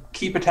gonna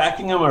keep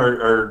attacking him,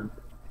 or?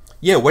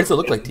 Yeah. What does it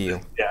look like to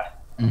you? Yeah.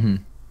 Mm-hmm.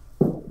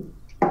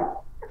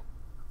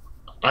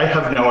 I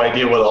have no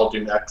idea what I'll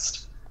do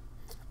next.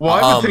 Well,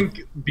 I would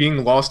think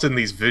being lost in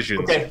these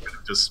visions, Okay.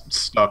 just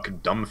stuck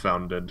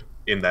dumbfounded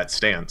in that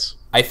stance.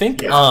 I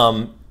think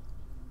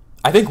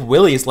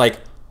Willie's like,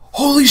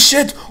 holy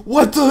shit,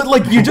 what the,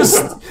 like, you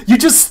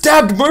just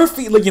stabbed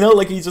Murphy, like, you know,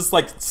 like he's just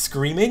like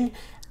screaming,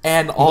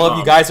 and all of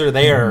you guys are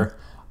there.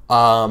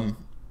 What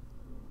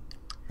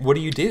do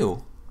you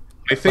do?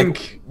 I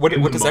think like,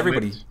 what does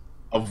everybody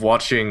of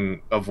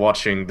watching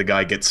the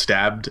guy get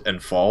stabbed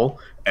and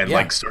fall and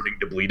like starting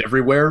to bleed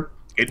everywhere,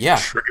 it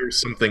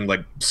triggers something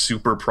like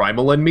super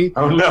primal in me.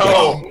 Oh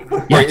no!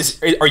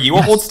 Are you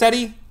a hold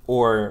steady,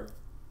 or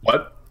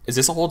what? Is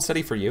this a hold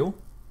steady for you?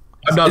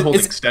 I'm not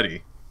holding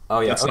steady.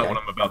 Oh yeah, that's not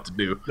what I'm about to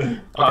do.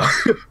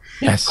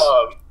 Yes.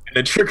 And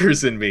it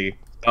triggers in me,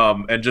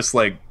 and just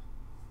like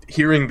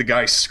hearing the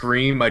guy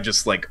scream, I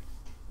just like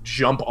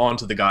jump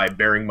onto the guy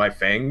bearing my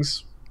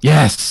fangs.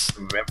 Yes.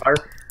 Vampire.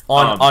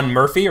 On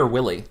Murphy or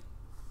Willie?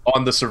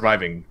 On the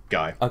surviving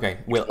guy. Okay,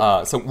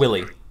 so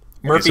Willie.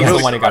 Murphy is the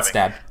one who got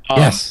stabbed.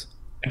 Yes.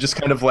 And just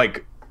kind of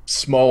like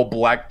small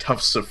black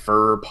tufts of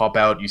fur pop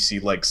out. You see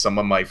like some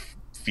of my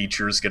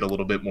features get a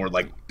little bit more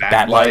like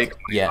bat-like.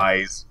 My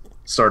eyes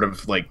sort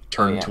of like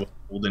turn to a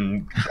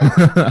golden.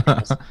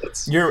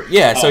 So you're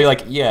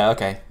like,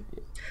 okay.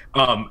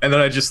 And then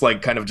I just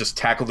like kind of just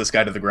tackle this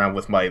guy to the ground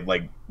with my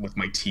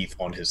teeth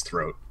on his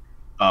throat.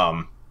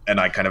 And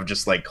I kind of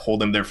just like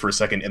hold him there for a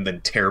second and then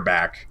tear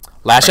back.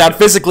 Lash out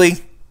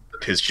physically.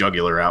 His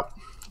jugular out.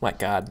 My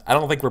God, I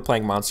don't think we're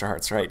playing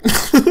Monsterhearts, right?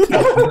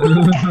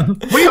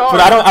 We are.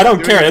 But I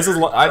don't care. This is.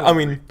 I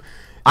mean,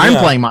 I'm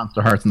playing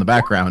Monsterhearts in the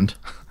background.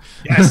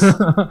 Yes.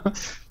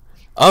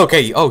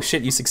 Okay. Oh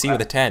shit! You succeed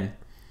with a 10.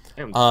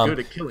 I'm good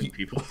at killing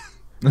people.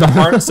 The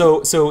harm.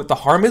 So the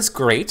harm is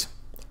great.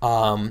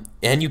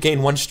 and you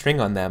gain 1 string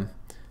on them.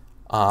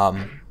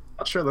 Not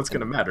sure that's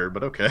gonna matter,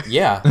 but okay.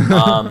 Yeah.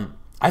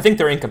 I think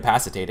they're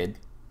incapacitated.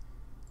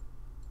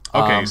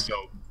 Okay, so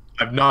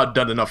I've not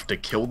done enough to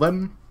kill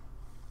them.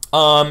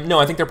 No,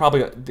 I think they're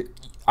probably.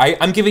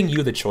 I'm giving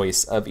you the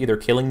choice of either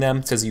killing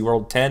them because you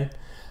rolled 10.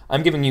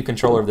 I'm giving you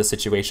control over the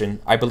situation.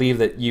 I believe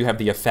that you have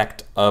the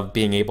effect of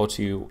being able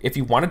to, if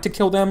you wanted to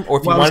kill them or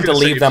if you wanted to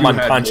leave them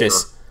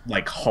unconscious.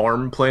 Like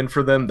harm planned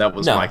for them, that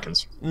was my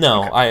concern.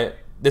 No, okay.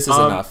 This is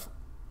enough.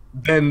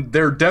 Then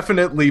they're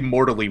definitely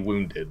mortally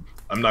wounded.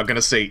 I'm not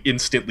gonna say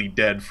instantly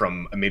dead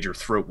from a major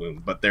throat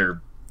wound, but they're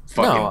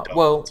fucking dumb.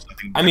 Well,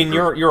 I mean,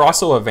 you're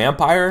also a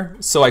vampire,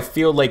 so I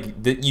feel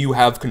like that you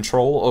have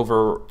control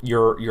over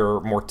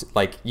your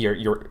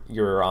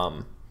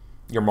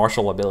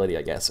martial ability,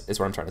 I guess,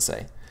 is what I'm trying to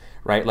say.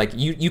 Right, like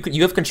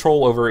you have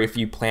control over if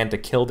you plan to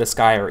kill this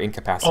guy or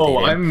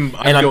incapacitate him.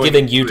 I'm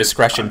giving you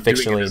discretion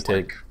fictionally to.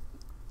 Like,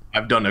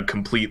 I've done a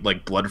complete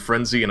like blood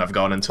frenzy, and I've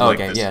gone into like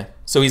this. Yeah.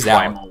 So he's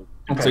down.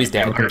 Okay. So he's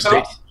down.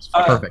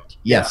 Perfect.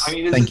 Yes. I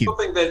mean, is Thank this you.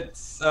 something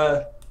that's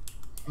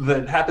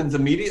that happens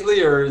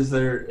immediately, or is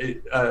there?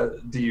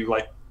 Do you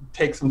like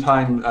take some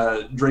time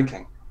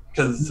drinking?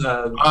 Because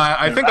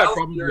I think I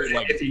probably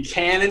if he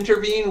can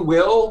intervene,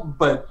 will.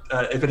 But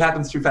if it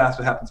happens too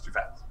fast, it happens too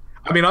fast.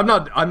 I mean, I'm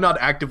not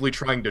actively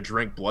trying to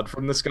drink blood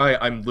from this guy.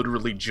 I'm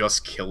literally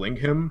just killing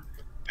him,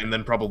 and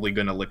then probably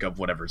gonna lick up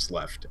whatever's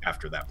left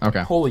after that.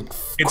 Okay. Holy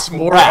It's crap.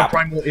 more a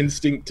primal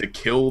instinct to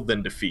kill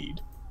than to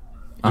feed.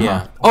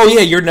 Yeah. Oh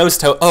yeah, your nose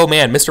toe. Oh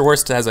man, Mr.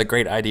 Worst has a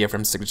great idea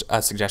from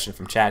a suggestion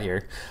from chat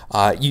here.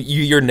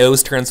 Your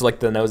nose turns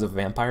like the nose of a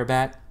vampire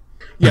bat.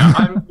 Yeah,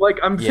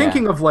 I'm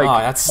thinking of like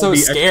that's so how the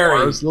scary.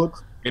 XRs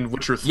look in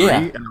Witcher 3,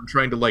 and I'm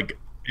trying to like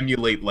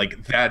emulate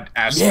like that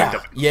aspect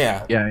of it.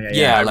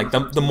 Yeah. Like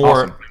the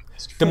more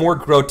the more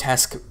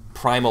grotesque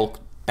primal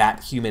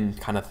bat human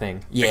kind of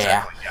thing. Yeah.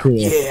 Exactly, Cool.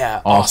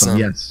 Yeah. Awesome.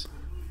 Yes.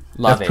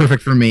 Love That's it.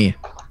 perfect for me.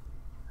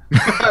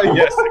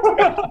 Yes.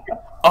 Exactly.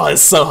 Oh,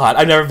 it's so hot.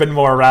 I've never been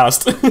more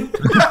aroused.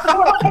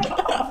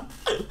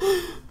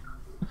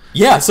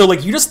 Yeah, so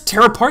like you just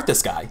tear apart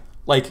this guy.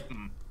 Like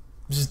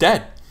just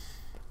dead.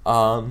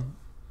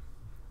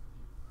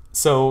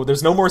 So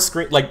there's no more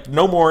scream, like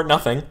no more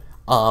nothing.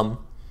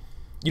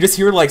 You just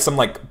hear like some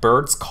like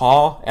birds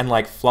caw and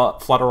like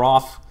flutter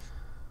off.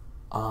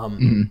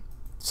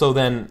 So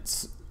then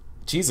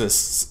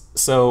Jesus,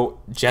 so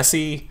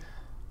Jesse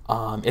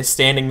is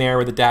standing there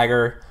with a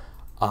dagger.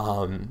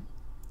 The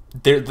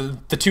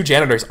 2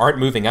 janitors aren't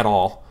moving at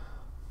all.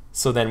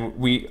 So then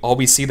all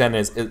we see then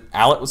is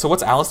so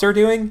what's Alistair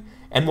doing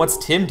and what's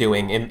Tim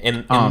doing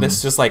in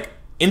this just like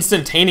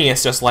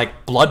instantaneous just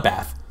like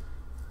bloodbath.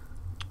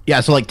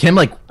 Yeah, so like Tim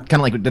like kind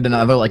of like did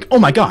another like oh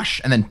my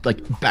gosh, and then like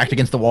backed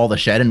against the wall of the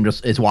shed and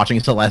just is watching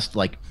Celesta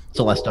like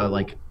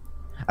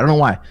I don't know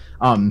why.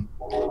 I think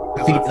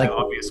it's That's like the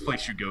obvious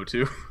place you go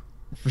to.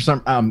 for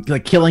some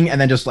like killing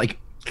and then just like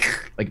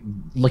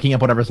looking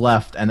up whatever's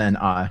left and then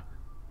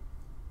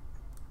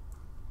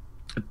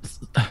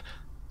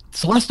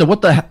Celesta,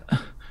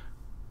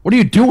 what are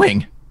you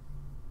doing?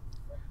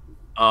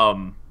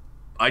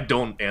 I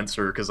don't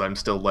answer because I'm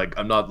still like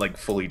I'm not like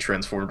fully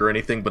transformed or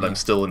anything, but I'm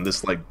still in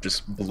this like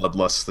just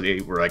bloodlust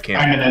state where I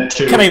can't. I'm in it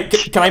too. Can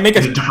I make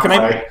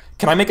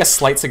a way.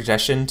 slight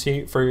suggestion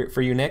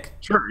for you, Nick?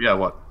 Sure. Yeah.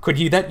 What? Could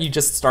you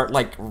just start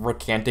like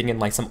recanting in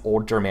like some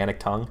old Germanic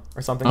tongue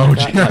or something Oh,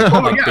 like that? Like, Oh,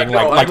 like yeah, being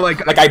no, I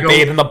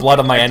bathe in the blood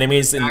of my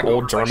enemies in Back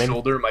old over my German.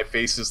 shoulder, my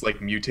face is like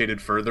mutated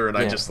further, and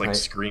I Yeah, just like right.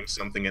 scream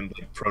something in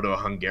like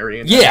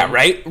Proto-Hungarian. Yeah,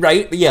 right.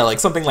 Yeah,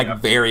 like something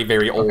like very,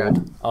 very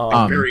old.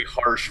 Very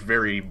harsh,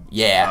 very.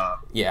 Yeah.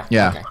 Yeah.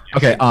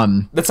 Okay.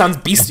 That sounds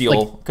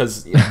bestial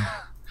because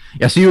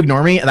Yeah. So you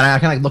ignore me, and then I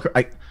kind of look.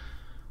 I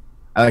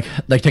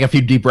like take a few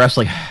deep breaths,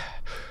 like, and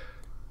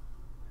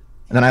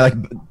then I like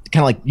kind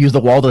of like use the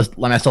wall to let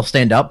myself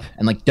stand up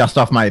and like dust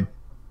off my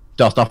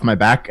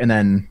back, and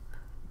then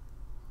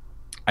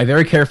I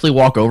very carefully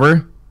walk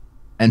over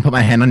and put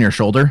my hand on your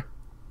shoulder,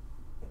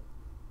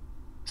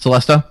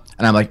 Celesta,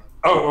 and I'm like,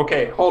 Oh,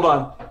 okay. Hold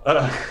on.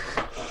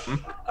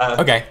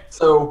 okay.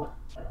 So,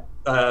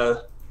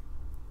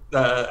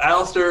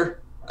 Alistair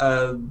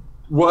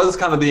was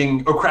kind of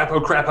being oh crap,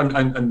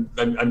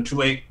 I'm too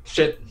late.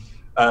 Shit.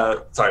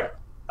 Sorry.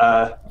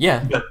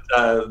 Yeah. But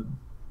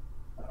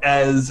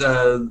as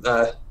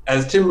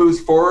Tim moves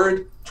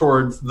forward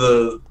towards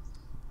the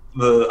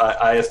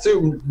I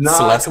assume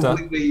not Celesta.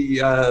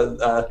 completely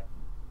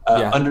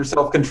under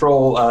self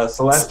control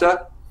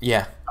Celesta,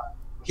 Yeah.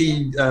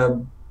 he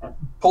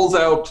pulls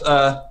out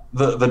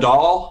the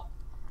doll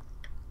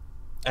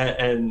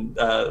and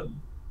says,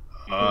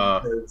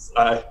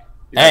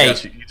 Hey.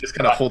 You just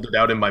kind of hold it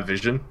out in my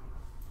vision.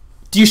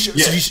 Do you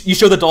Yeah. so you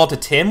show the doll to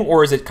Tim,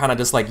 or is it kind of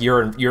just like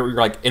you're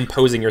like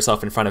imposing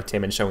yourself in front of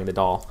Tim and showing the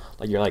doll?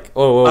 Like you're like,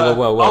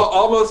 whoa.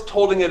 almost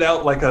holding it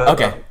out like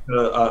a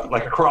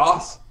like a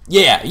cross.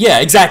 Yeah,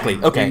 exactly.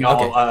 Okay. Being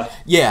all,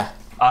 Yeah.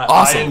 I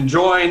Awesome.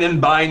 enjoin and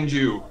bind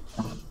you.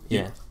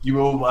 Yeah. You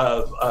will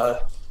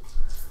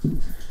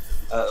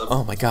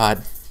Oh my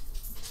god.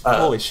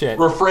 Holy shit.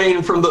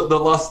 refrain from the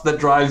lust that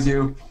drives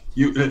you.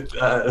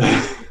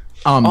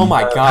 Oh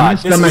my god. I'm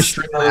This spending my is-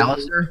 string on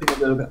Alistair.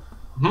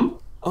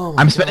 oh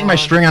my I'm spending my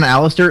God. string on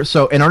Alistair,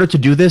 so in order to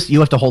do this, you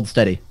have to hold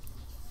steady.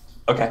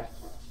 Okay.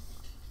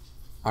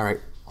 All right,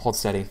 hold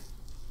steady.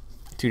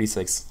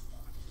 2d6.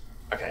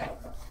 Okay.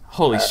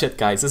 Holy shit,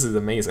 guys, this is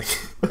amazing.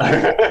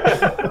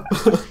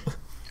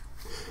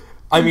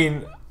 I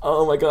mean,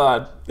 oh my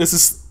god, this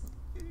is.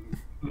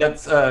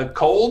 That's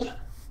cold.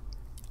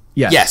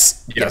 Yes.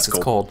 Yes, Yeah, yes, it's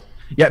it's cold.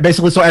 Yeah.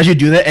 Basically, so as you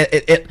do that,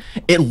 it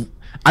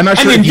I'm not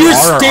I sure mean, if you you're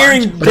are or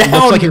staring aren't, but it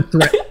looks down.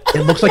 like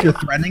it looks like you're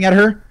threatening at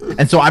her,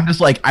 and so I'm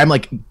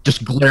like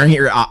just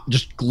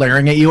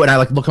glaring at you, and I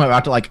like look like I'm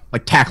about to like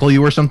tackle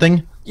you or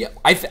something. Yeah,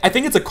 I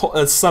think it's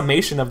a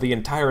summation of the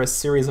entire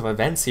series of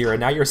events here, and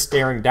now you're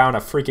staring down a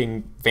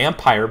freaking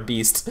vampire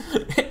beast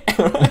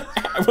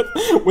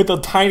with a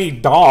tiny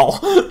doll.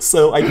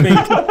 So I think,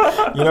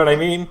 you know what I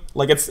mean?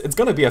 Like it's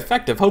gonna be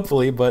effective,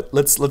 hopefully, but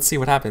let's see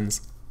what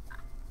happens.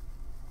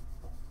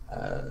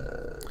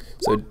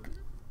 So,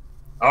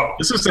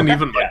 This isn't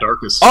even my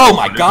darkest. oh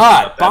my I didn't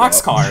god, set that up.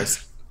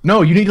 boxcars.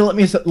 No, you need to let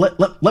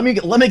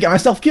me get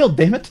myself killed.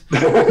 Damn it!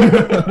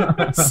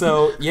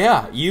 So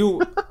yeah,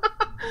 you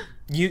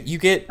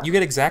get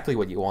exactly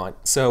what you want.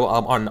 So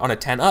on a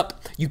 10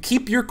 up, you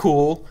keep your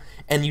cool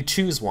and you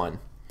choose one.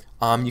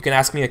 You can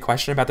ask me a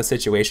question about the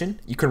situation.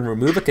 You can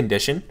remove a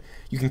condition.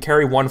 You can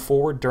carry one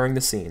forward during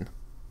the scene.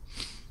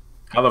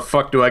 How the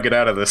fuck do I get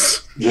out of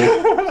this?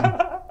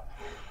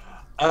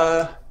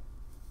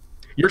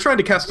 You're trying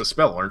to cast a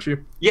spell, aren't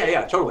you?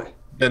 Yeah, totally.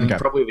 Then Okay.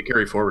 probably the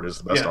carry forward is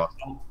the best Yeah.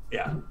 option.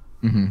 Yeah.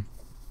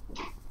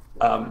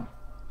 Mm-hmm.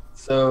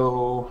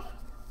 So.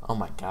 Oh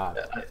my god.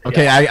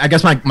 Okay, I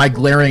guess my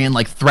glaring and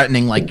like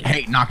threatening, like,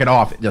 hey, knock it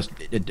off. It doesn't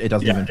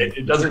Yeah, even.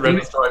 it doesn't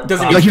register.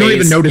 Doesn't Like you don't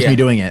even phase, notice yeah. me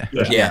doing it.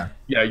 Yeah.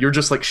 Yeah, you're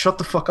just like, shut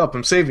the fuck up,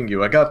 I'm saving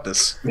you, I got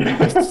this.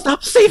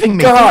 Stop saving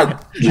me!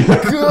 God,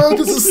 God,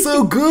 this is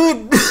so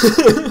good.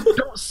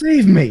 Don't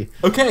save me!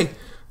 Okay.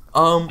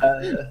 So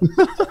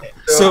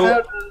So-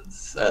 how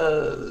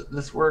does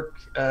this work?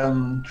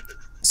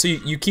 So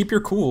you keep your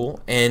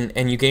cool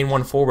and you gain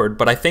one forward,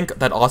 but I think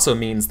that also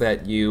means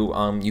that you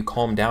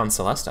calm down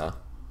Celesta.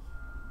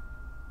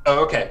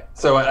 Oh, okay.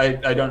 So I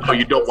don't. Oh,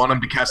 you don't want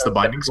him to cast the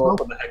binding spell?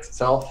 from the hex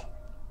itself.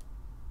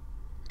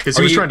 Because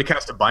Are he was you- trying to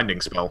cast a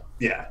binding spell.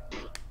 Yeah. And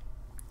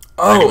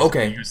he Oh, was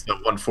okay. gonna Use the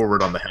one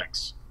forward on the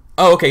hex.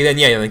 Oh, okay. Then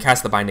yeah, then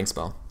cast the binding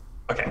spell.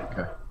 Okay.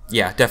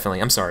 Yeah,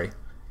 definitely. I'm sorry.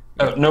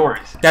 Oh, no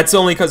worries. That's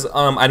only because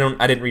I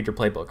didn't read your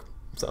playbook,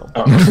 so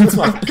Oh. it's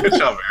fine. Good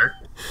job, Eric.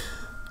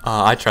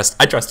 I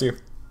trust you.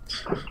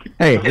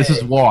 Hey, this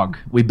is WOG.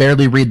 We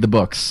barely read the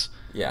books.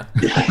 Yeah.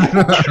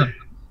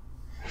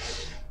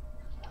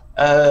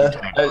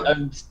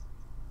 I'm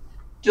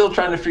still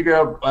trying to figure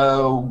out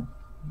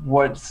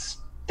what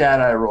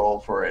stat I roll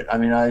for it. I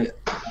mean,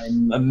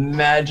 I'm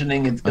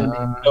imagining it's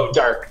gonna be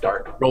dark.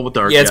 Roll with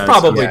dark. Yeah, it's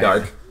probably yeah.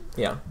 dark.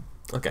 Yeah.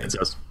 Okay. It's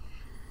us.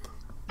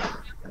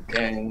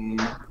 Okay.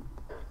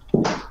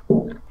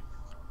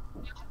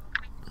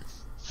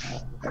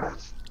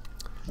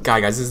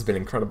 God, guys, this has been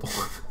incredible.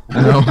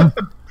 I know.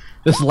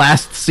 This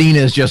last scene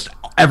is just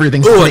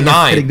everything's Ooh, a hitting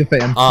 9. the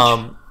fan.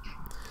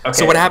 Okay.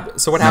 So what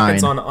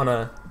happens 9. on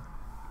a?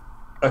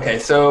 Okay,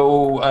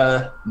 so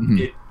Mhm.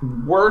 it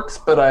works,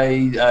 but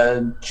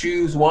I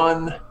choose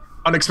one.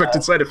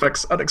 Unexpected side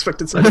effects.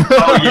 Unexpected side effects.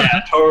 Oh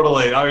yeah,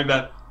 totally. I mean,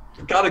 that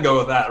gotta go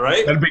with that,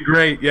 right? That'd be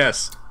great,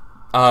 yes.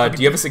 Do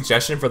you have a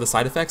suggestion for the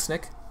side effects,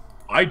 Nick?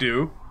 I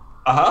do.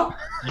 Uh huh.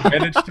 You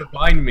managed to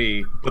bind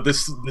me, but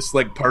this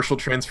like partial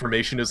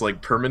transformation is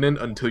like permanent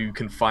until you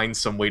can find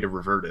some way to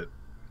revert it.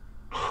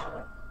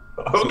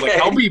 Okay. So like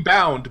I'll be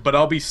bound, but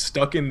I'll be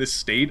stuck in this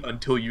state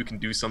until you can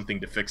do something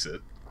to fix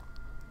it.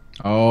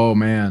 Oh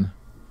man.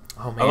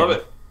 Oh man. I love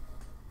it.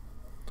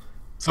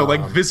 So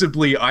like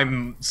visibly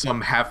I'm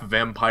some half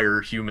vampire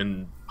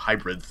human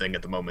hybrid thing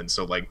at the moment,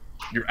 so like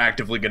you're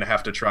actively gonna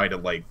have to try to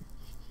like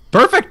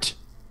Perfect.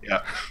 yeah.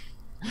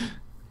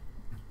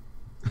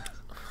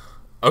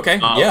 Okay.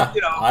 Yeah.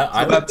 You know,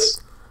 I So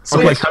that's so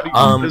Okay, like so,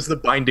 how does the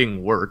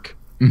binding work?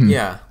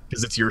 yeah.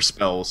 Because it's your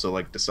spell, so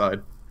like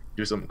decide.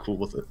 Do something cool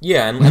with it.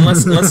 Yeah.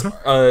 Unless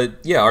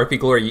yeah, RP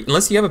Glory.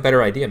 Unless you have a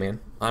better idea, man.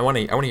 I want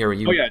to hear what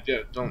you. Oh yeah,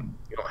 you don't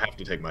have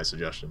to take my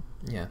suggestion.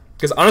 Yeah.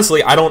 Because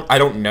honestly, I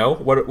don't know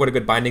what a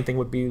good binding thing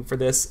would be for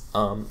this.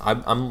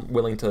 I'm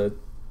willing to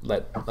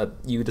let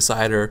you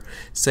decide or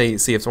see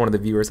if one of the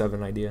viewers have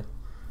an idea.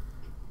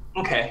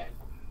 Okay.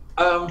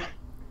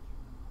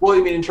 Well,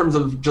 you mean in terms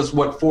of just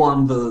what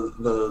form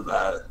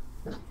the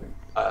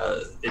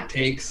it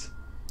takes?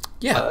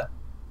 Yeah.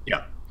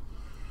 Yeah.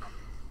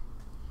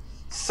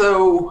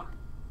 So,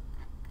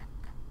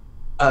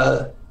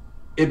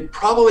 it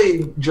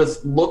probably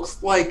just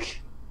looks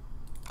like.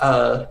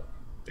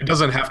 It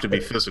doesn't have to be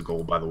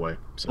physical, by the way.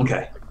 So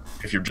Okay.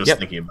 if you're just Yep.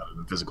 thinking about it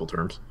in physical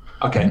terms.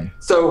 Okay.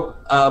 So,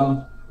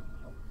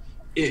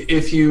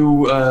 if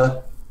you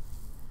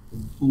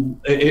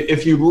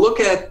look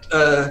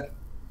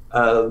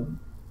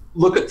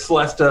at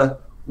Celesta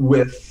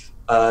with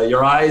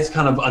your eyes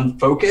kind of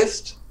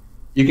unfocused,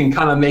 you can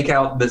kind of make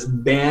out this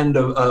band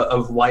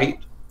of light,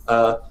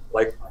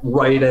 like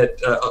right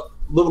at a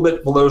little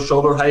bit below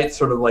shoulder height,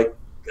 sort of like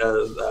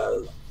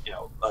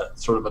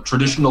sort of a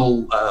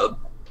traditional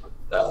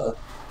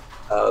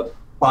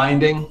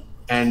binding,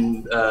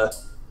 and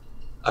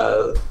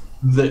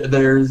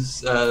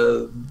there's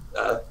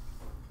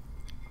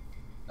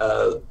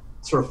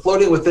sort of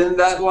floating within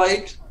that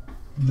light,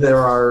 there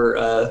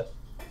are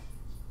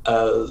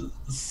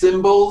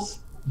symbols,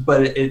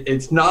 but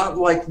it's not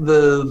like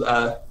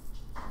the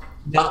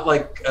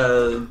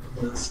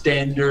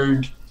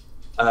standard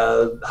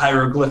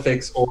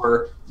hieroglyphics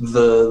or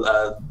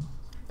the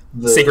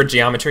Sacred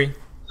geometry.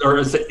 Or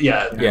is it,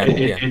 yeah.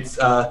 It's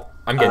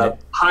I'm getting it.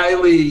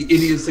 highly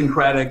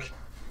idiosyncratic.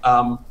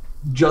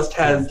 Just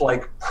has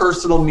like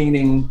personal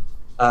meaning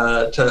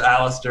to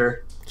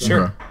Alistair.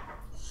 Sure.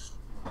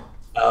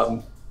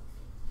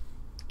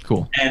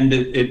 Cool. And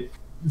it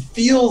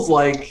feels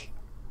like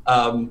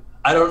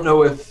I don't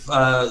know if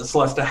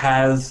Celesta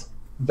has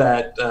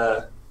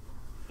that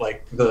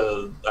like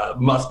the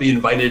must be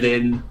invited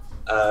in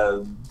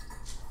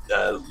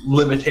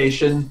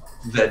limitation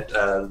that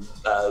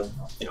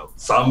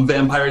some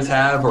vampires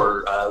have,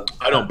 or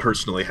I don't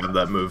personally have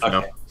that move. okay.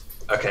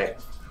 No. Okay.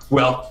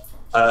 Well,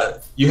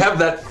 you have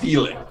that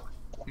feeling.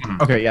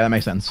 Okay, yeah, that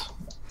makes sense.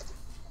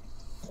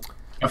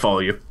 I follow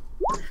you.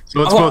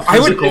 So it's Oh, both I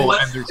would- physical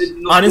Unless- and there's...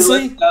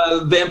 Honestly?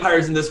 unless,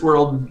 vampires in this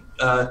world,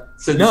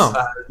 since No.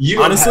 you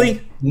don't Honestly?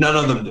 have, none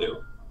of them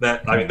do.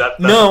 That I mean, that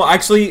No,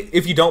 actually,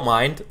 if you don't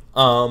mind,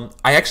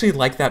 I actually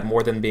like that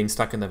more than being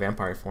stuck in the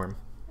vampire form.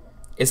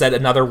 Is that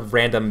another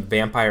random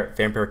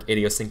vampiric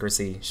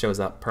idiosyncrasy shows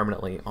up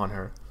permanently on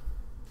her?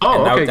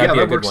 Oh, And okay, that'd yeah, be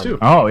a that good works one. too.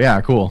 Oh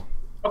yeah, cool.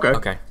 Okay.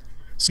 Okay.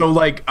 So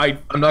like I'm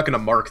not gonna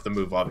mark the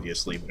move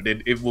obviously, but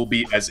it will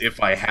be as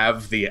if I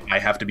have the I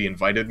have to be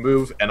invited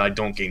move and I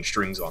don't gain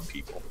strings on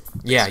people.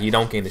 Yeah, you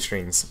don't gain the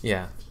strings.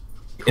 Yeah.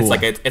 Cool.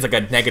 It's like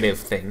a negative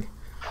thing.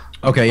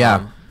 Okay,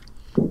 yeah.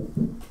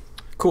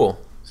 Cool.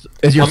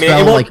 Is your Well, I mean,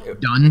 it spell won't- like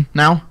done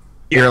now?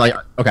 You're like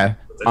okay.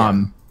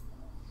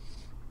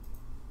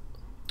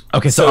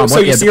 Okay, so, So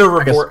what, you yeah, see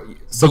her I guess-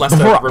 Celesta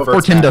before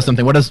reverse Tim back. does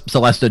something, what does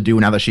Celesta do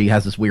now that she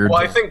has this weird? Well,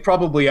 I think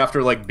probably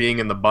after like being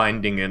in the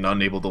binding and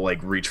unable to like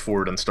reach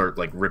forward and start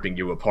like ripping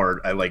you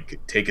apart, I like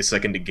take a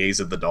second to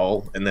gaze at the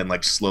doll, and then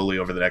like slowly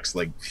over the next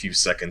like few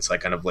seconds, I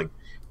kind of like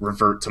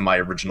revert to my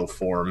original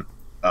form,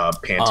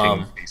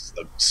 panting, face,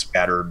 like,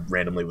 spattered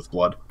randomly with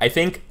blood. I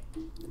think,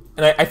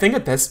 and I think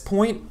at this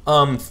point,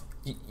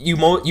 you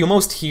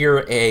most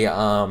hear a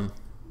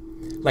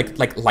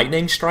like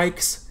lightning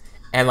strikes,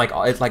 and like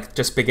it like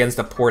just begins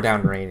to pour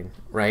down rain,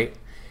 right?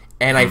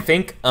 And I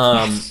think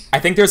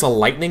there's a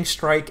lightning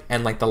strike,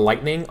 and like the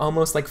lightning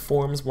almost like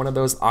forms one of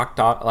those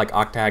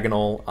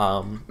octagonal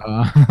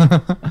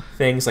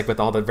things, like with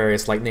all the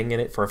various lightning in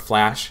it for a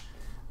flash,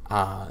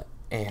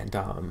 and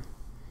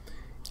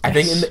I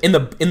think in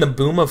the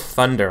boom of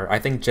thunder, I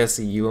think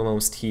Jesse, you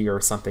almost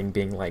hear something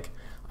being like,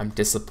 "I'm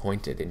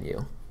disappointed in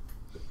you."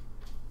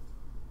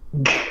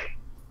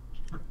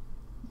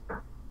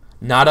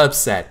 Not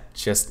upset,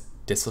 just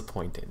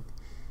disappointed.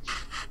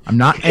 I'm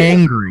not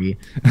angry.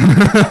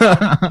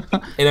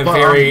 In a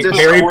very, just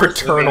very towards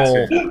the paternal,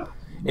 answer.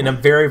 in a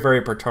very,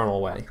 very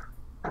paternal way.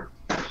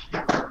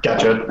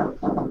 Gotcha.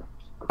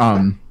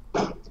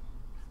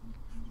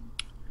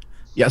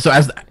 Yeah. So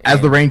as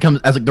the rain comes,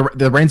 as like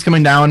the rain's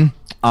coming down,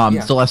 Yeah.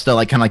 Celesta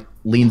like kind of like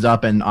leans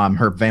up, and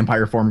her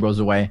vampire form goes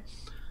away.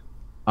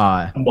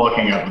 I'm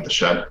walking out of the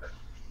shed.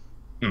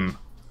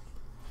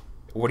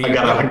 What do I you?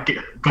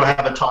 gotta go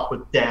have a talk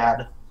with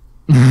Dad.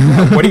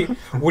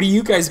 What are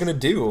you guys gonna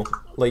do?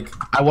 Like,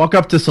 I walk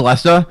up to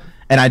Celesta,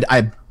 and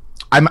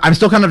I'm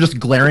still kind of just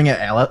glaring at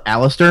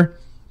Alistair.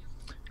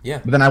 yeah.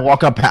 But then I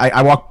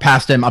walk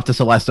past him up to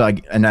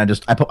Celesta, and I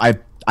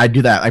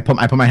do that. I put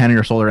my hand on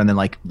your shoulder, and then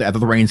like the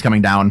rain's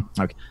coming down.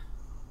 Like,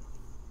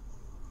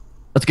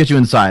 let's get you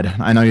inside.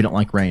 I know you don't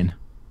like rain.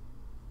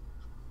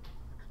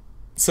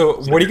 So,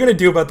 what are you gonna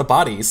do about the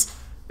bodies?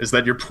 Is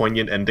that your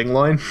poignant ending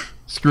line?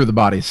 Screw the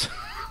bodies.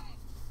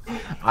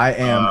 I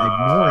am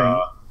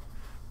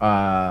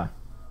ignoring.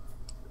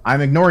 I'm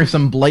ignoring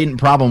some blatant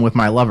problem with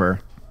my lover.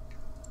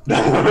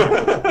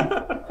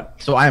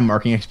 So I am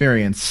marking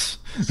experience.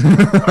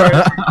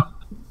 That's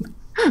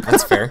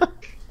fair.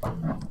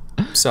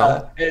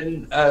 So,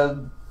 And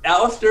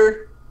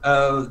Alistair,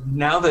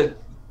 now that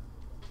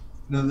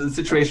the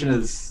situation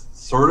is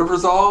sort of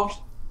resolved,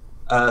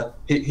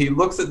 he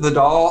looks at the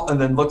doll and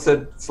then looks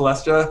at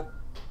Celestia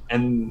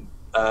and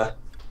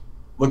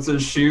looks at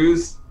his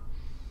shoes.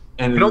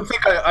 And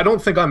I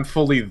don't think I'm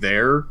fully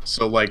there.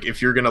 So like,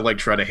 if you're gonna like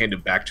try to hand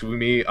it back to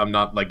me, I'm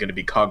not like gonna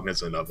be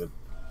cognizant of it.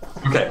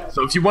 okay,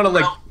 So if you want to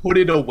like put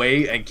it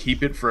away and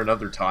keep it for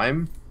another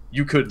time,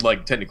 you could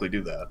like technically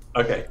do that.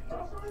 okay.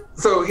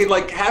 So he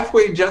like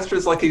halfway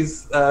gestures like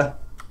he's gonna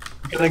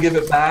give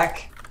it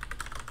back,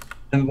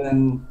 and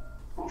then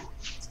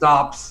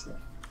stops.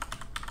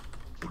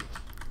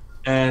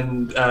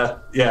 And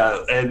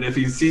and if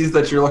he sees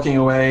that you're looking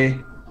away,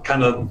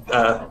 kind of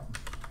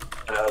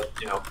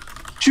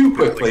too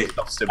quickly,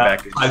 Stuffs it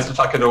back in. tries to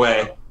tuck it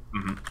away.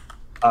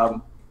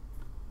 Mhm.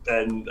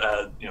 And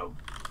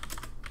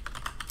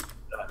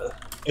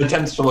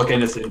attempts to look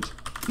innocent.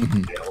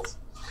 Fails.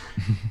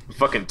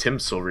 Fucking Tim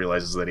still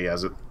realizes that he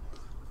has it.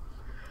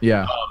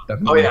 Yeah. Oh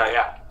definitely.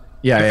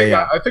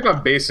 yeah. I think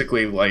I'm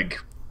basically like,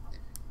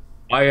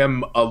 I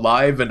am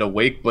alive and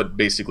awake, but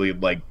basically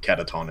like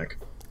catatonic. Like,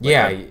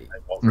 Yeah. I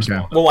won't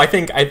respond. Well, I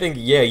think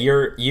yeah,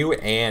 you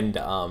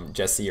and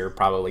Jesse are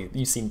probably,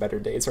 you've seen better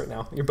days right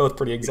now. You're both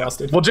pretty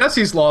exhausted. Well,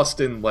 Jesse's lost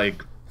in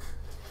like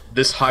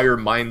this higher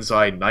mind's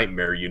eye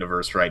nightmare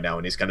universe right now,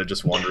 and he's kind of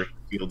just wandering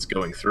the fields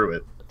going through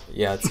it.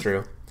 Yeah, it's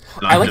true.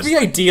 And I I'm like just- the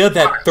idea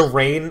that the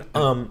rain,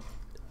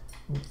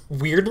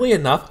 weirdly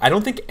enough, I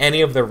don't think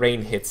any of the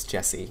rain hits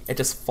Jesse. It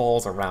just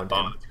falls around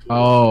him.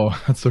 Oh,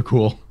 that's so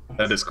cool.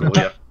 That is cool,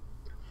 yeah.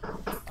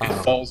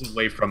 It falls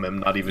away from him,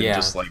 not even Yeah,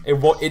 just like...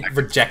 it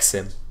rejects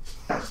him.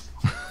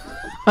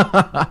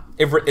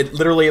 It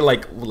literally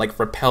like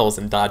repels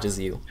and dodges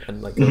you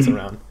and like goes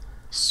around.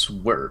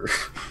 Swerve.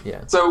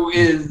 Yeah. So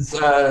is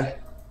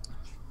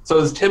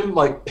Tim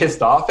like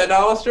pissed off at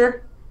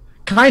Alistair?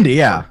 Kinda,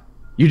 yeah.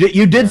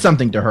 You did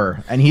something to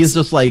her, and he's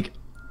just like,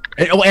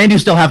 oh, and you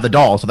still have the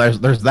doll, so there's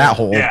that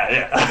whole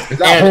Yeah. there's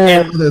that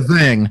whole other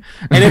thing.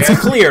 And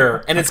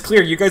it's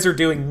clear you guys are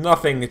doing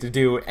nothing to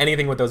do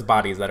anything with those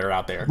bodies that are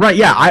out there. Right,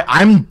 yeah.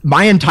 I'm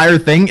my entire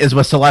thing is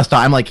with Celesta.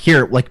 I'm like,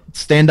 here, like,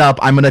 stand up.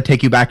 I'm gonna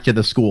take you back to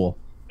the school.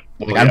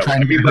 Well, Like, I'm yeah, trying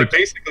to I mean, get like, her-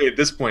 basically at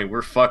this point,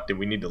 we're fucked and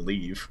we need to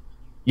leave.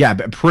 Yeah,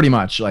 but pretty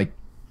much. Like,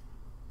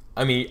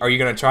 I mean, are you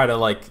gonna try to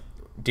like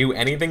do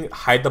anything,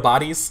 hide the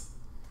bodies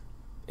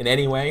in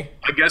any way?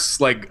 I guess,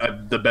 like,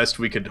 the best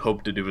we could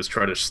hope to do is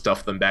try to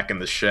stuff them back in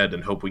the shed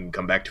and hope we can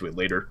come back to it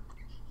later.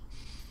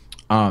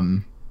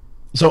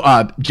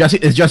 so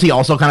Jesse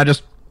also kind of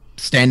just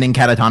standing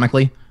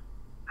catatonically?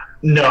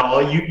 No,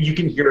 you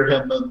can hear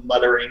him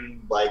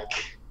muttering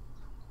like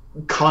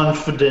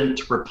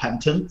confident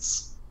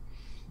repentance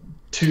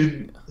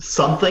to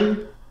something.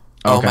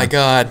 Oh Okay. my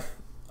god.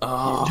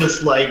 Oh,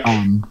 Just like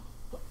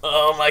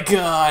oh my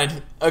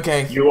god.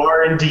 Okay. you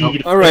are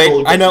indeed. All right,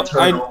 able I know-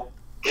 eternal.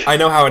 I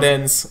know how it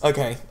ends.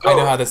 Okay. I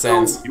know how this so-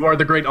 ends. You are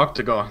the great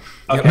octagon.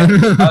 Okay.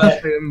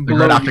 The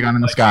great octagon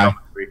in the sky.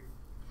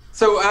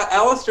 So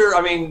Alistair,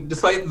 I mean,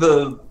 despite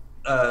the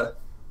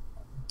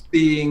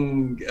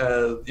being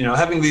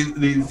having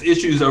these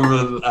issues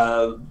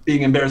over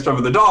being embarrassed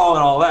over the doll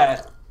and all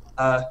that,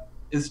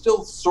 is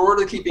still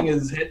sort of keeping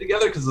his head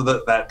together because of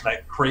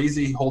that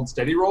crazy hold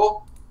steady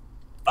roll.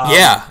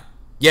 Yeah,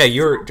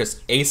 you're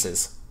just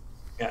aces.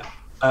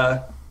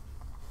 Yeah.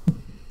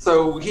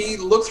 So he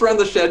looks around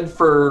the shed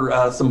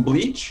for some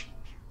bleach.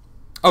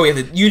 Oh yeah,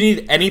 you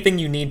need anything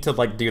you need to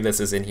like do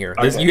this is in here.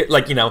 This,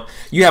 Okay.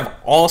 you have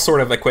all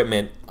sort of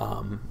equipment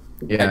at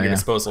your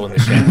disposal in the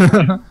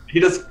shed. He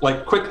just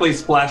like quickly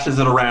splashes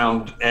it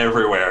around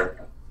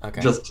everywhere. Okay.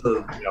 Just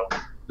to,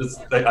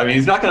 I mean,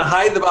 he's not going to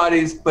hide the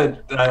bodies,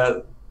 but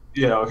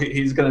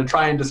he's going to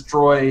try and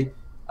destroy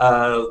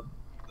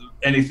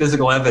any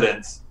physical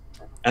evidence,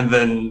 and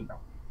then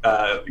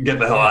get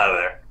the hell out of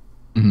there.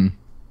 Mm-hmm.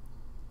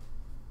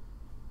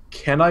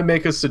 Can I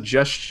make a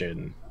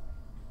suggestion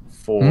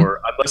for,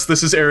 unless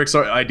this is Eric's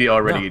idea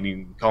already, No. and you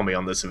can call me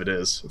on this if it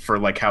is, for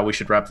like how we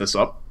should wrap this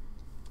up?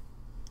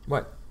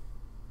 What?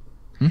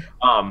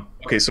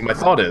 Okay, so my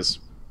thought is,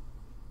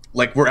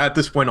 like, we're at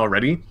this point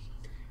already,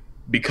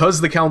 because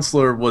the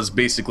counselor was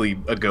basically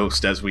a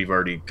ghost, as we've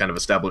already kind of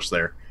established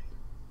there.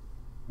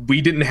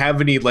 We didn't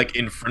have any like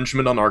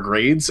infringement on our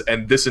grades,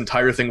 and this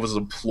entire thing was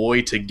a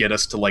ploy to get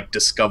us to like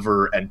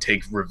discover and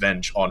take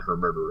revenge on her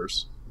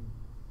murderers.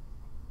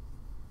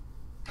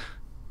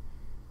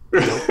 Why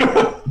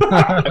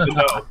the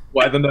no?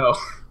 Why the no?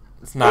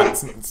 It's not.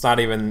 It's not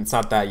even. It's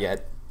not that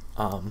yet.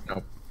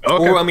 Okay.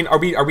 Or I mean, are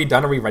we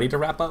done? Are we ready to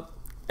wrap up?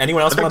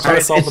 Anyone else want to try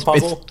to solve the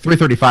puzzle? It's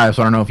 3:35,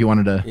 so I don't know if you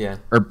wanted to. Yeah.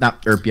 Or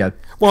not. Or yeah.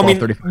 Well, I mean,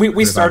 12:35,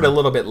 we started a 35.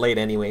 little bit late,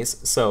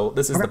 anyways. So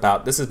this is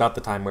about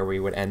the time where we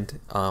would end.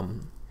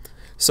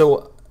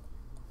 So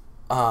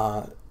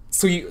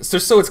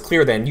it's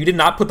clear then you did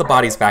not put the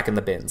bodies back in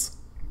the bins.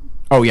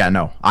 Oh yeah,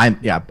 no.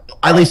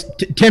 At least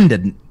Tim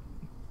didn't.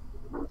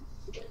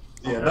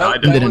 Yeah, I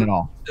that didn't would at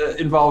all.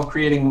 involve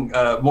creating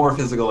more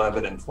physical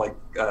evidence, like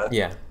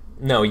Yeah.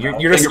 No, you're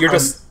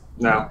just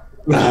no.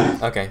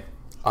 okay.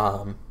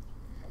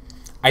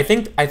 I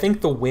think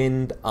the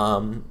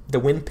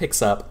wind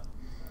picks up,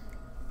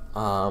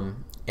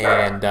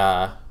 and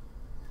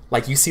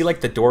like you see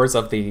like the doors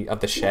of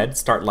the shed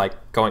start like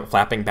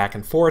flapping back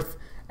and forth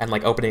and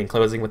like opening and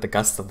closing with the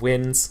gusts of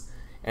winds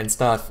and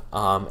stuff,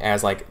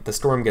 as like the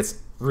storm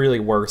gets really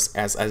worse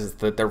as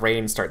the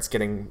rain starts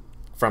getting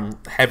from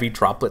heavy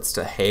droplets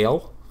to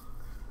hail.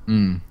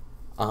 Mm.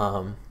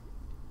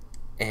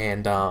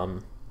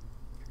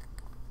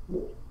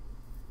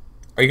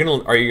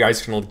 Are you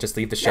guys gonna just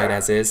leave the shed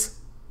as is?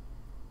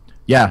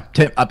 Yeah.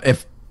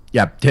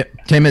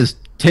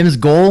 Tim's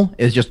goal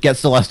is just get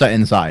Celesta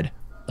inside.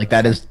 Like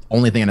that is the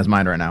only thing in his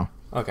mind right now.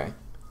 Okay.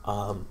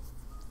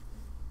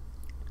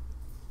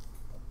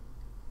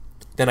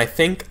 Then I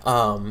think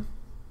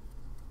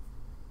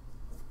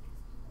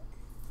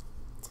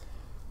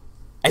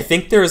I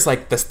think there's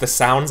like the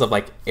sounds of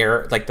like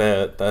air, like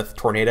the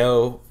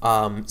tornado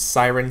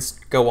sirens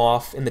go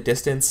off in the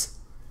distance.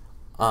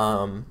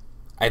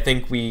 I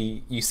think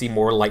you see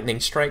more lightning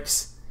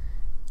strikes,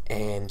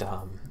 and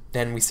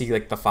then we see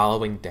like the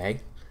following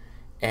day,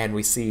 and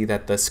we see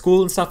that the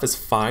school and stuff is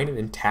fine and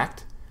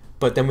intact,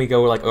 but then we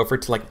go like over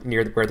to like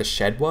near where the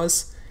shed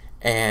was,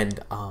 and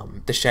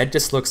the shed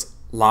just looks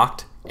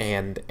locked,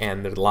 and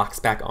it locks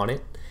back on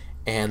it,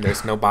 and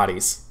there's no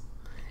bodies.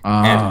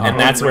 And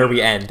that's where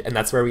we end. And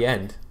that's where we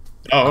end.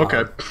 Oh,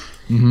 okay.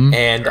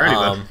 And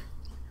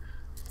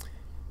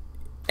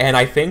and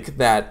I think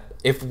that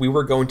if we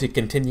were going to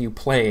continue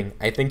playing,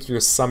 I think your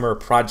summer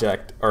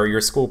project or your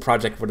school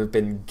project would have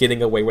been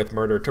getting away with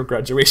murder till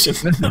graduation.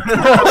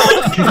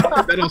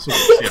 That also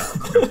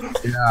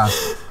works, yeah. Yeah.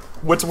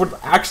 Which would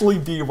actually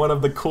be one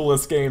of the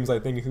coolest games I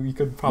think we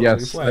could probably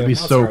Yes, play. that'd be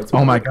so. Monsterhearts.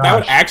 Oh my That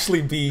would gosh.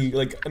 actually be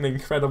like an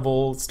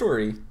incredible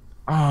story.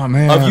 Oh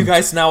man. Of you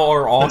guys now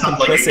are all That sounds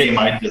like a complicit. game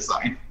I'd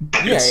design.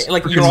 Yeah,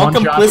 like freaking you're all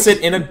one shots. complicit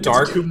in a It's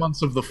dark. 2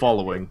 months of the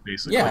following,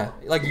 basically. Yeah,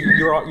 like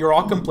you're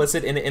all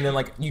complicit in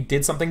like you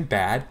did something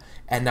bad,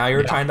 and now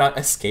you're trying to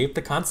escape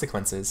the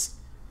consequences.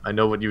 I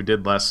know what you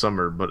did last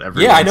summer, but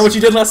every Yeah, I know what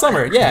you did last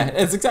summer. Yeah,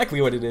 it's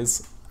exactly what it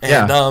is. And,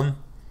 Yeah.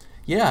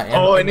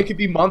 yeah. And it could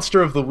be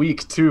Monster of the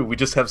Week too. We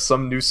just have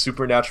some new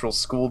supernatural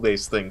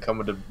school-based thing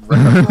coming to.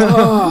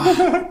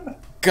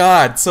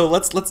 God, so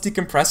let's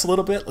decompress a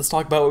little bit. Let's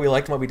talk about what we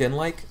liked and what we didn't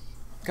like,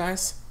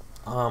 guys.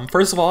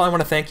 First of all, I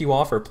want to thank you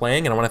all for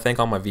playing, and I want to thank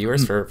all my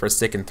viewers for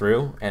sticking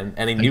through, and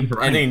any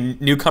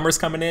newcomers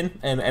coming in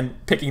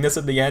and picking this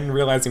at the end, and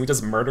realizing we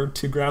just murdered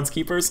 2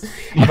 groundskeepers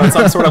about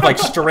some sort of like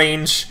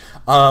strange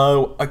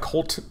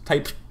occult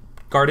type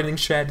gardening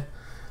shed.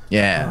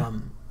 Yeah.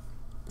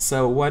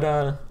 So what?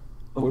 Well,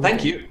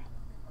 thank you.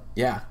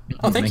 Yeah.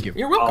 Oh, thank you.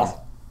 You're welcome. Awesome.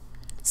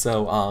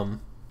 So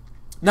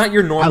not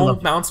your normal love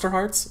it.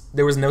 Monsterhearts.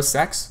 There was no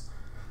sex,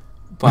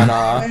 but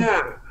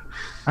Yeah.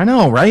 I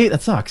know, right?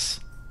 That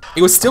sucks.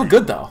 it was still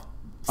good though.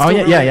 Oh Still yeah,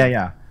 really yeah, good.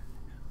 yeah,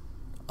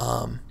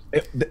 yeah.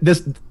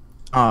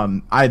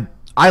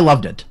 I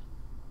loved it.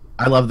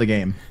 I love the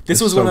game. This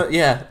It's was so- one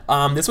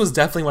of this was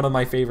definitely one of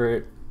my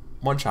favorite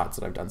one shots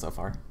that I've done so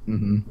far.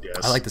 Yes.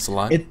 I like this a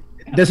lot.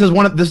 This is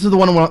one of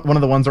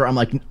the ones where I'm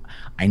like,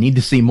 I need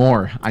to see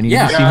more. I need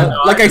Yeah. to see Yeah,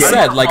 more. like I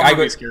said, like I would.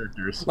 would,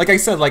 Characters. like I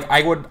said, like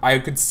I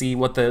could see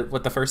what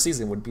the first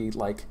season would be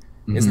like.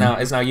 Is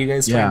now you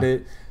guys trying Yeah.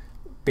 to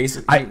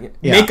basically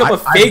yeah, make up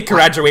a I- fake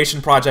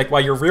graduation project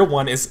while your real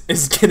one is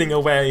getting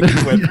away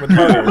with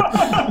murder.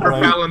 We're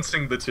Right?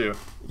 balancing the two.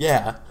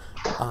 Yeah.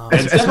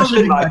 It's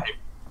definitely my favorite.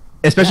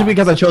 Especially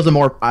because I chose a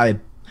more. I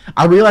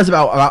realized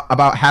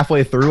about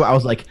halfway through, I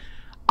was like,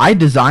 I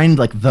designed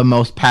like the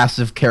most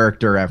passive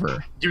character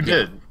ever. You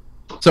did.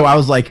 So I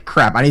was like,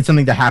 crap, I need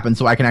something to happen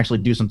so I can actually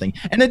do something,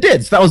 and it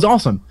did. So that was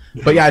awesome.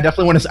 But yeah, I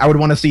definitely want to. I would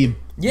want to see.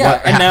 Yeah,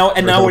 what and now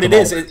happens what it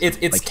as a is, result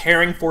of it's Like,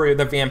 caring for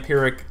the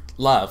vampiric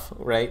love,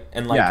 right?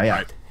 And like Yeah,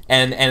 yeah.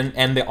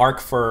 and the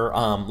arc for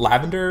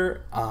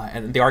Lavender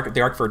and the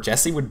arc for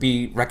Jesse would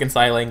be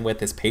reconciling with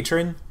his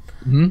patron.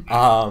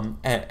 Mm-hmm.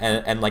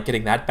 And like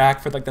getting that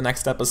back for like the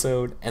next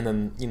episode, and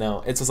then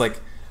it's just like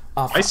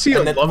I see a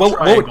and then- love what-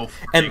 triangle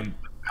and forming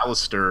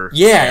Alistair.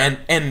 yeah,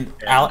 and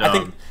I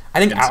think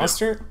Vincent.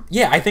 Alistair.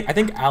 Yeah, I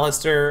think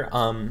Alistair.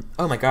 Oh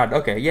my God.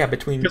 Okay, yeah.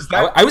 Between Because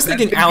I was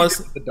thinking Alice.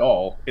 the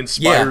doll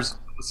inspires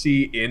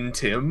jealousy in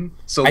Tim,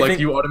 so I like think-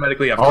 you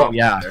automatically have. Oh, confidence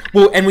yeah. there.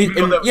 Well, and we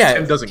Even though yeah.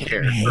 Tim doesn't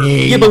care. Yeah,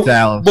 hates but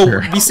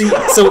Alistair. we see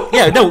so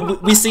yeah no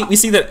we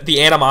see that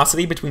the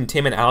animosity between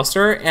Tim and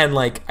Alistair, and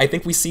like I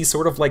think we see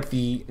sort of like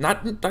the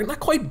not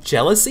quite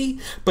jealousy,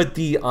 but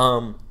the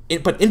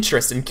but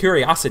interest and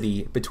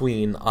curiosity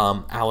between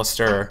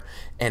Alistair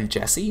and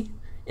Jesse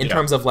in Yeah.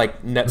 terms of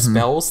like net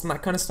spells and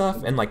that kind of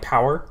stuff, and like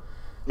power.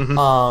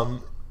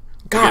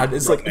 God,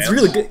 it's like it's romance.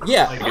 really good.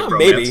 Yeah, Like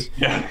maybe. romance.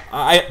 Yeah.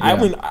 I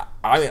mean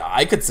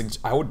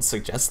I would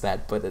suggest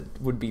that, but it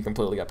would be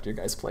completely up to you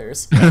guys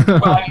players.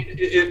 Well, I mean,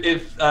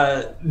 if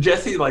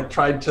Jesse like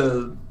tried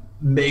to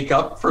make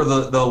up for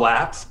the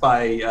lapse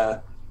by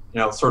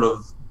sort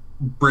of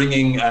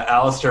bringing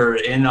Alistair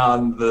in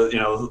on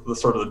the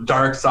sort of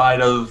dark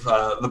side of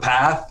the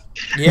path.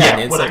 Yeah,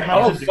 and it's what I like,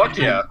 have oh, to do fuck is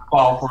yeah.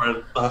 fall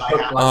for a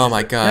hook, line, oh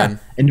my God.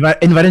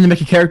 invite him to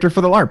make a character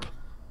for the LARP.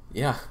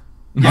 Yeah.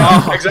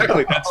 Yeah,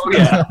 exactly. That's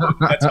yeah.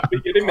 that's what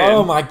we get him in.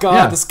 Oh my God,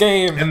 Yeah. this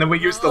game. And then we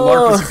use the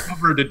LARP as a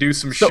cover to do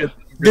some shit. that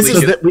this really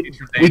is gets we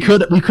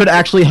entertaining. we could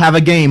actually have a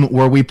game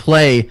where we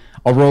play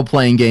a role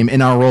playing game in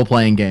our role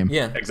playing game.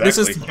 Yeah, Exactly. This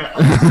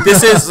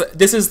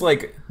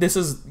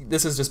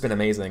has just been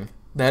amazing.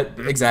 That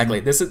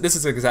exactly. This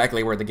is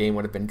exactly where the game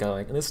would have been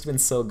going, and this has been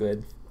so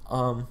good.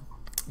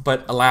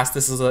 But alas,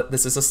 this is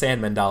a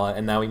sand mandala,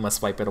 and now we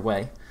must wipe it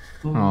away.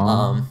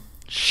 Aw.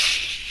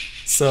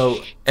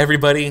 So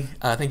everybody,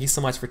 thank you so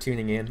much for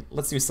tuning in.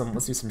 Let's do some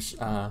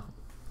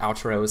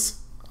outros.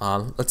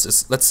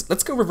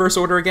 Let's go reverse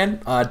order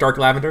again. Dark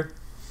Lavender.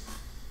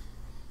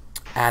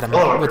 Adam,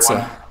 Hello, what's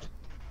everyone.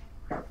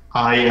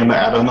 I am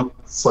Adam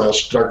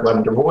 / Dark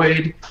Lavender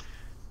Void.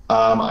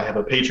 I have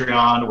a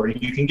Patreon where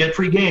you can get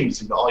free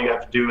games. And all you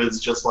have to do is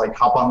just like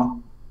hop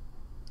on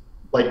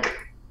like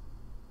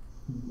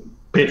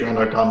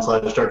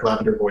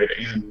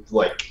patreon.com/darklavendervoid, and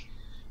like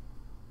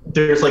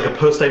there's like a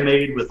post I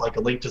made with like a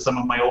link to some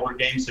of my older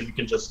games, so you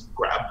can just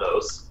grab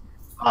those.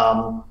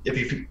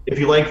 If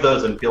you like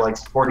those and feel like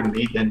supporting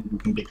me, then you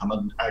can become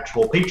an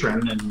actual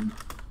patron and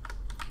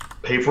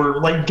pay for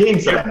like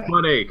games that I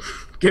Money.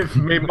 Give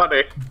me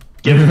money.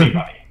 give me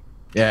money.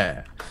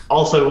 Yeah.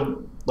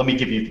 Also, let me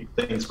give you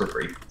things for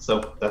free,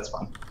 so that's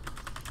fun.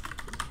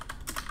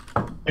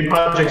 Big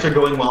projects are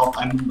going well.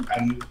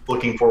 I'm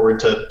looking forward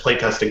to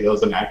playtesting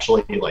those and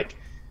actually like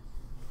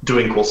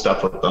doing cool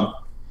stuff with them.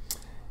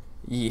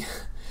 Yeah,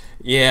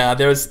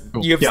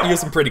 you have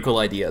some pretty cool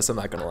ideas. I'm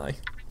not gonna lie.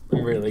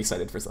 I'm really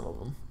excited for some of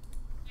them.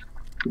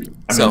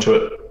 I'm into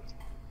it.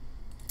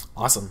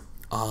 Awesome.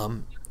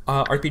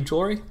 RP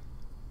Jewelry?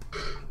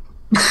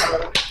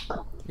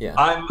 Yeah.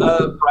 I'm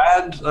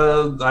Brad.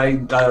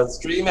 I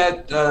stream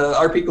at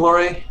RP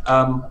Glory.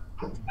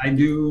 I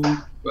do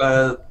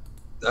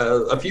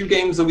a few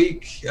games a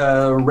week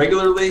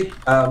regularly.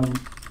 A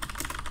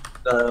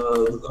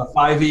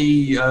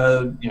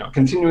 5e,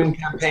 continuing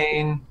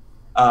campaign.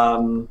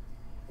 A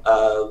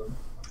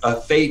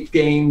Fate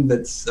game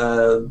that's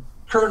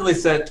currently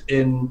set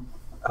in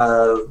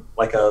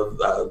like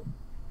a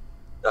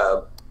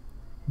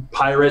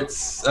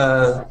pirates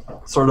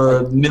sort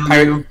of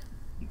milieu.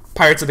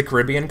 Pirates of the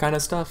Caribbean kind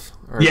of stuff?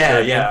 Or Yeah,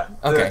 Caribbean? yeah.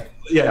 Okay.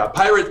 Yeah,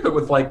 pirates, but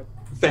with like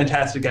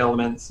fantastic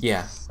elements.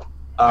 Yeah.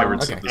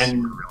 Pirates okay. of the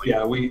And Super Really.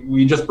 yeah,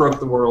 we just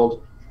broke the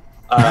world.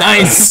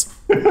 Nice!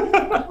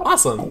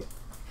 Awesome.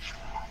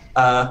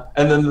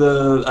 And then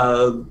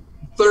the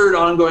third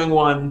ongoing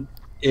one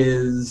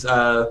is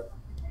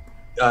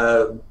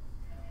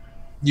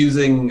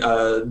using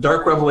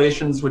Dark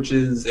Revelations, which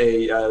is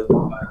a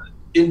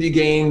indie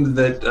game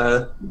that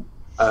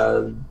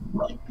you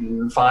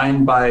can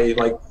find by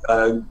like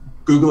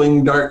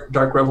Googling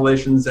Dark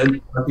Revelations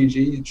and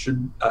RPG. It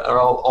should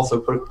I'll also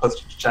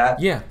post it to chat.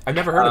 Yeah, I've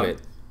never heard of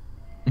it.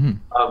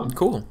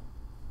 Cool.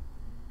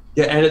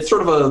 Yeah, and it's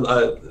sort of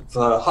it's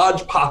a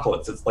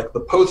hodgepocalypse. It's like the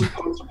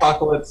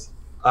post-apocalypse,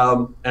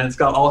 and it's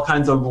got all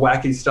kinds of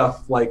wacky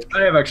stuff. Like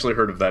I have actually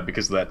heard of that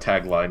because of that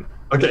tagline.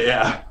 okay,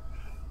 yeah,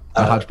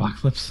 The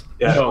Hodgepocalypse.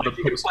 yeah. No, Like,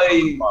 you can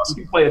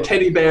play a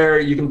teddy bear.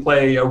 You can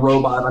play a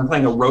robot. I'm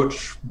playing a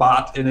roach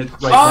bot in it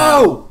right now.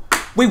 Oh!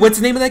 Wait, what's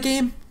the name of that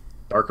game?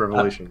 Dark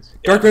Revelations.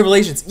 Dark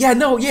Revelations. Yeah,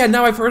 now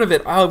I've heard of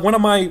it. One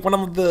of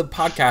the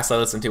podcasts I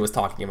listened to was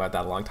talking about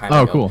that a long time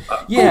Oh, ago. cool.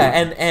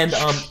 Yeah, and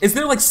is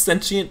there like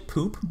sentient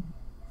poop?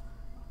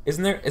 Is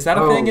that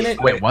a thing in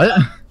it? Wait, what?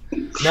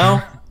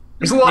 No.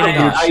 There's a lot of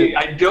weird shit.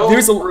 I don't.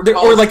 There's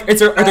recall or like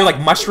are there like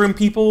mushroom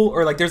people,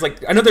 or like there's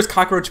like I know there's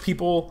cockroach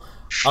people.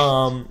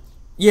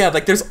 Yeah,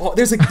 like there's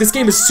like this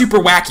game is super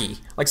wacky,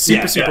 like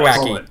super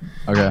wacky.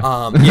 Okay.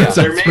 Yeah. Sounds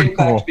There may pretty in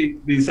fact cool.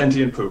 be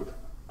sentient poop.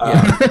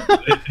 Yeah.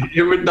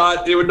 It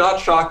would not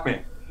shock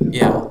me.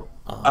 Yeah.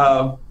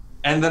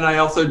 And then I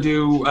also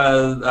do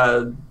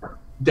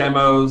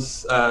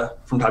demos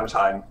from time to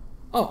time.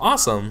 Oh,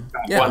 awesome.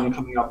 Got Yeah. one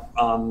coming up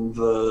on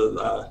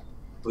I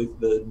believe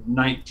the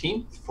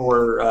 19th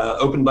for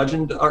Open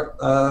Legend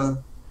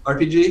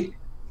RPG.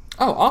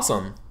 Oh,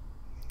 awesome.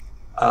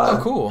 Oh,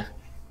 cool.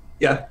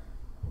 Yeah,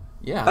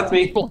 Yeah. that's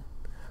me. Cool.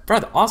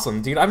 Brad,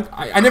 awesome, dude.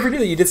 I never knew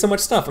that you did so much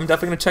stuff. I'm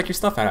definitely gonna check your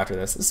stuff out after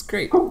this. This is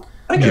great. Cool.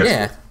 Thank you.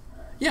 Yeah.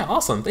 Yeah,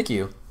 awesome. Thank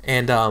you.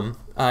 And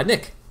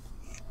Nick.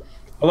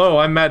 Hello,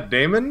 I'm Matt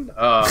Damon,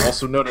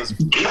 also known as.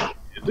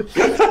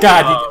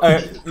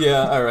 God.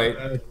 Yeah. All right.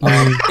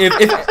 If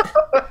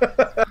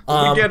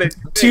We get it.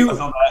 two. I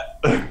saw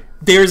that.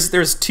 There's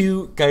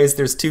two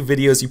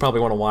videos you probably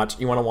want to watch.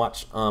 You want to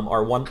watch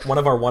our one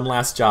of our One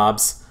Last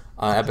Jobs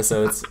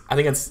episodes. I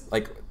think it's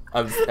like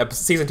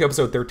season 2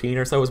 episode 13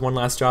 or so is One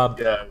Last Job.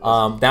 Yeah.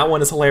 That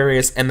one is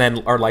hilarious, and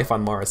then Our Life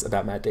on Mars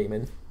about Matt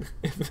Damon.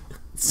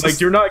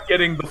 Like, you're not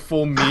getting the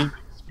full meme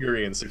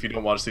experience if you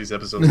don't watch these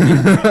episodes.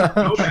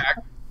 Go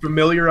back,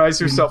 familiarize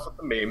yourself with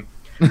the meme.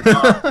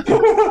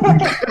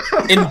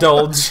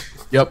 Indulge.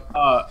 Yep.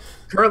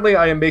 Currently,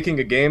 I am making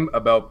a game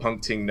about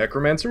puncting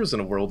necromancers in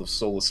a world of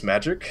soulless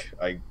magic.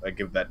 I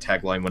give that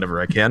tagline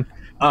whenever I can.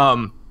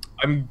 I'm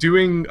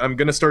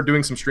gonna start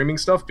doing some streaming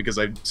stuff because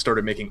I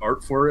started making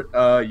art for it.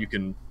 You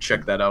can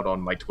check that out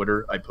on my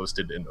Twitter. I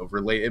posted an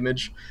overlay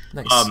image.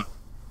 Nice. I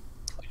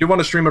do want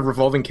to stream a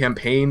revolving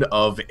campaign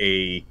of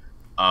a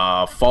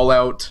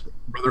Fallout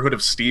Brotherhood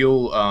of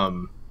Steel.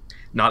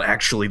 Not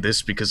actually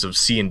this because of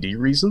C&D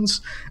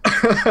reasons.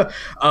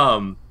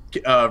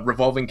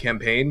 Revolving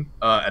campaign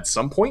at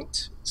some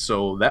point,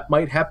 so that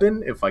might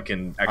happen if I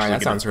can actually.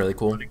 That sounds really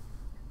cool.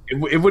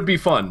 It would be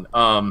fun.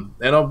 And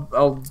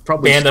I'll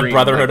probably Band of stream,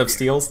 Brotherhood like, of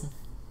Steels,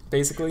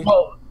 basically.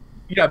 Well,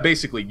 yeah,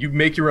 basically, you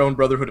make your own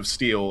Brotherhood of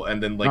Steel,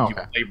 and then like you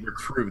okay. play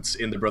recruits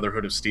in the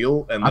Brotherhood of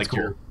Steel, and That's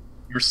like cool.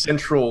 your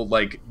central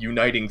like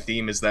uniting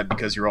theme is that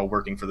because you're all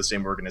working for the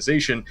same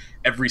organization,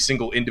 every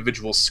single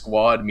individual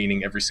squad,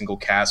 meaning every single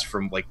cast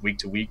from like week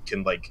to week,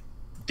 can like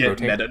get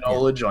rotate. meta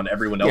knowledge on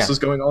everyone else's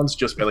going on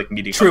just by like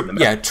meeting up in the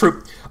map.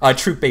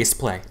 Troop based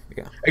play.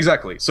 Yeah,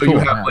 exactly. So Cool, you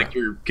have yeah. like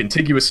your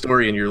contiguous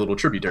story and your little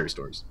tributary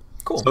stories.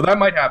 cool. So that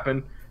might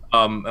happen,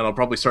 and I'll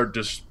probably start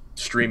just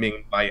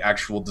streaming my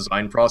actual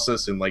design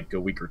process in like a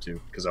week or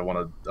two because I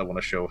want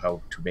to show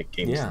how to make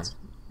games. Yeah,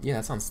 yeah,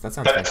 that sounds That's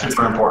fantastic.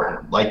 super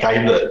important. Like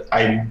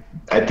I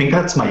think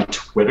that's my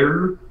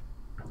Twitter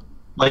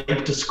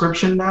like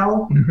description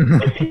now.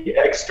 Like the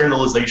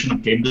externalization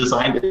of game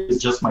design is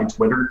just my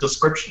Twitter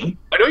description.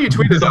 I know you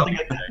tweeted out.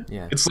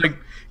 Yeah. It's like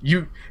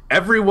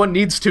everyone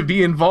needs to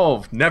be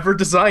involved. Never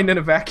design in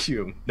a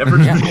vacuum. Never.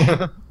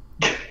 Yeah.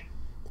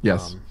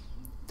 Yes.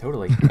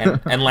 Totally.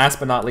 And last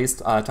but not least,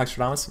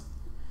 Tuxtradamus.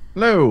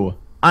 Hello,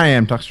 I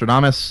am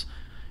Tuxtradamus.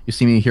 You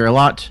see me here a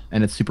lot,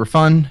 and it's super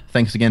fun.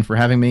 Thanks again for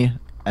having me,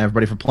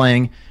 everybody for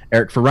playing,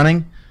 Eric for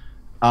running.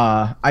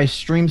 I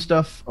stream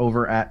stuff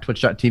over at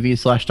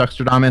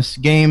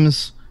twitch.tv/Tuxtradamus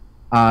Games.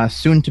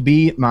 Soon to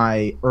be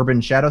my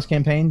Urban Shadows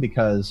campaign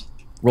because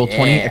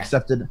Roll20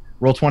 accepted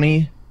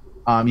Roll20.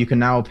 You can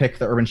now pick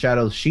the Urban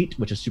Shadows sheet,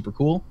 which is super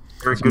cool.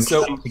 Very good.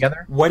 So,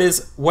 Together. what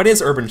is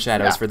Urban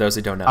Shadows for those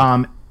who don't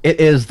know? It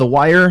is The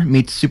Wire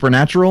meets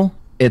Supernatural.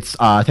 It's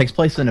takes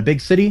place in a big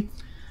city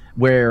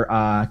where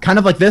kind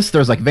of like this.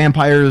 There's like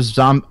vampires,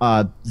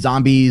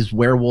 zombies,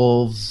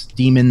 werewolves,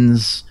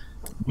 demons,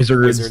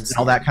 wizards, and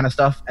all that kind of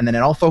stuff. And then it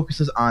all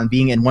focuses on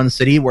being in one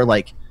city where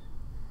like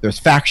there's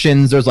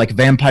factions, there's like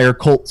vampire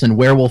cults and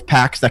werewolf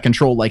packs that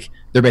control like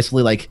they're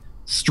basically like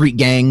street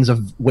gangs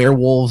of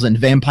werewolves and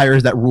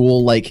vampires that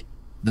rule like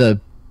the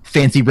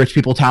fancy rich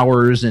people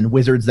towers and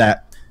wizards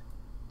that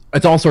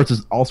it's all sorts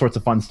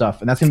of fun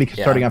stuff, and that's going to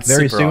be starting up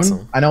very soon.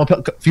 Awesome. I know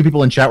a few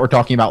people in chat were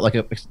talking about like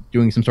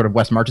doing some sort of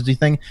West Marchesy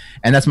thing,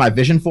 and that's my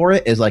vision for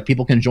it. Is like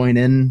people can join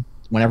in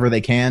whenever they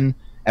can.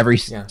 Every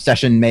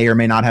session may or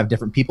may not have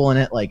different people in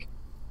it. Like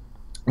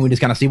we just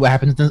kind of see what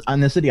happens in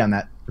the city on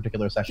that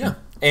particular session.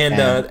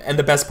 Yeah, and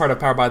the best part of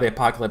Powered by the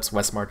Apocalypse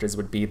West Marches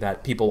would be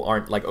that people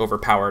aren't like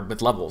overpowered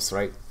with levels,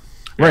 right?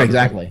 Right,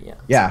 exactly.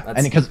 Yeah,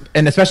 so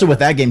and especially with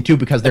that game too,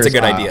 because there's a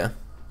good idea.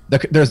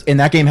 There's in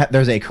that game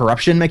there's a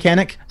corruption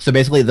mechanic. So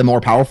basically, the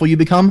more powerful you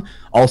become,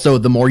 also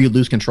the more you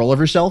lose control of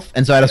yourself.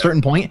 And so at a certain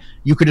point,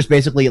 you could just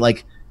basically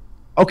like,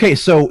 okay,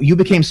 so you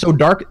became so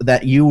dark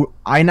that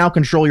I now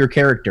control your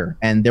character,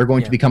 and they're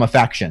going to become a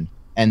faction,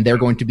 and they're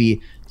going to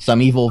be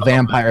some evil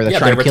vampire that's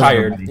trying to kill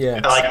everybody.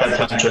 Yeah, I like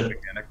that tension.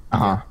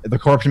 The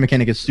corruption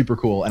mechanic is super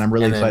cool, and I'm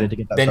really excited to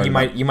get that. Then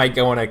started. you might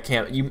go on a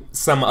camp.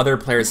 Some other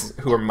players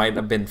who might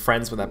have been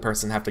friends with that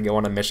person have to go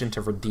on a mission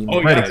to redeem.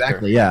 Right, character.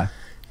 exactly. Yeah.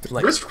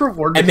 Like, risk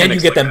reward, and then you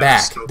get them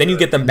back. So then you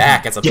get them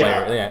back as a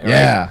player.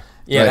 Yeah,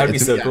 Right, that'd be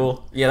so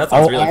cool. Yeah, that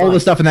sounds really fun. All the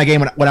stuff in that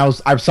game. When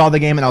I saw the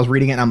game and I was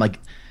reading it, and I'm like,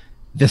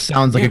 this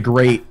sounds like a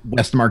great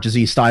West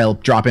Marchesy style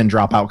drop in,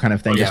 drop out kind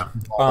of thing. Just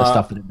all the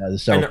stuff that it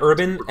does. So an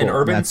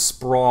urban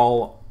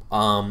sprawl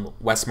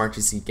West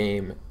Marchesy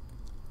game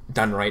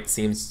done right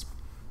seems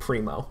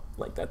primo.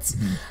 Like that's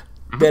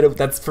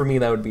for me.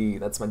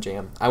 That's my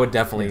jam. I would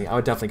definitely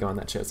go on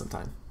that show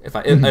sometime.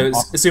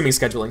 Assuming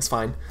scheduling's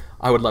fine,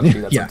 I would love to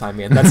do that sometime,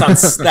 man.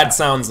 That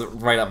sounds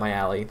right up my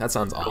alley. That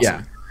sounds awesome.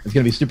 Yeah, it's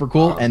gonna be super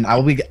cool, and I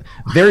will be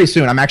very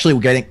soon. I'm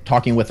actually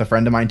talking with a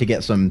friend of mine to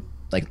get some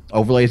like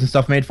overlays and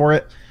stuff made for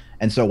it.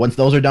 And so once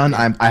those are done,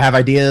 I have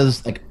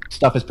ideas. Like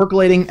stuff is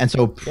percolating, and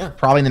so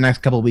probably in the next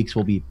couple of weeks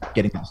we'll be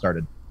getting that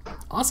started.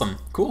 Awesome,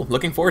 cool.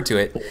 Looking forward to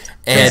it.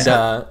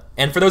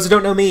 And for those who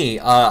don't know me,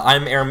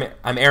 I'm Eric.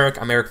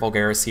 I'm Eric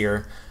Vulgaris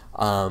here.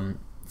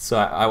 So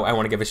I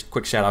want to give a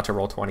quick shout out to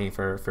Roll20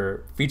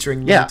 for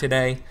featuring me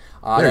today.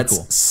 That's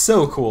cool.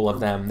 So cool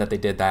of them that they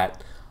did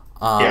that.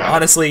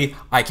 Honestly,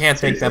 I can't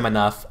thank them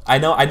enough. I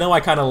know I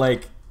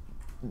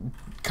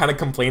kind of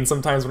complain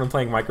sometimes when I'm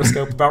playing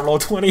Microscope about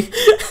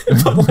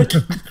Roll20, but like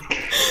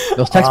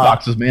those text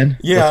boxes, man.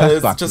 Yeah,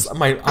 it's just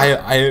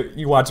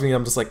you watch me and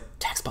I'm just like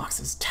text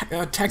boxes,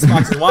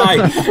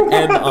 why?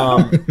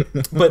 And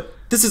but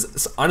this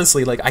is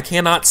honestly like I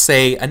cannot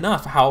say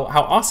enough how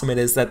awesome it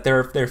is that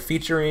they're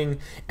featuring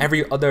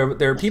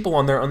their people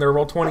on their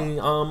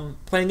Roll20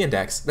 playing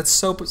index. It's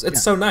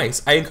so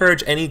nice. I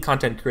encourage any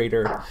content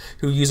creator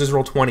who uses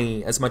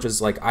Roll20 as much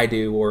as like I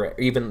do or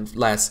even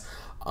less.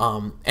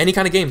 Any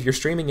kind of game, if you're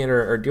streaming it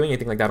or doing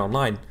anything like that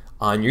online,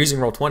 and you're using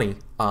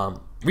Roll20,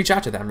 reach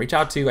out to them. Reach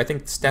out to, I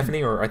think,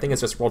 Stephanie, or I think it's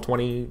just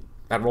Roll20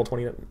 at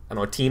Roll20, I don't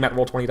know, team at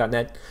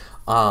Roll20.net.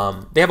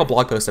 They have a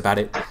blog post about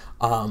it.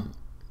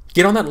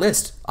 Get on that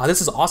list.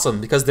 This is awesome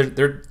because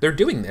they're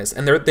doing this,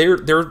 and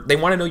they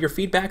want to know your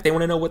feedback. They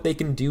want to know what they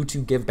can do to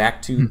give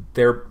back to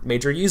their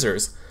major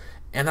users,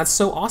 and that's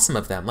so awesome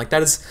of them. Like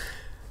that is.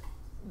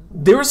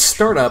 They're a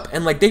startup,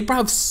 and like they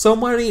have so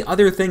many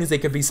other things they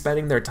could be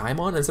spending their time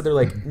on, and so they're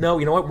like, no,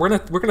 you know what? We're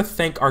gonna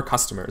thank our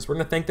customers. We're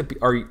gonna thank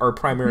our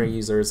primary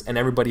users and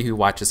everybody who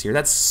watches here.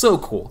 That's so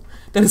cool.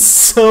 That is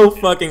so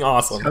fucking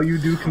awesome. That's how you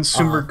do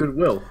consumer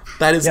goodwill.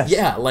 That is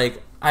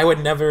like I would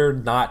never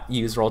not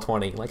use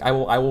Roll20. Like I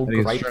will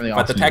gripe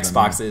about the text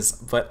boxes,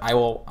 but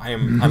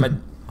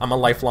I'm a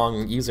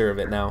lifelong user of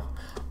it now.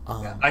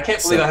 I can't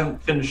believe I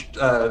haven't finished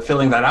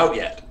filling that out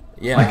yet.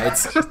 Yeah,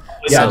 it's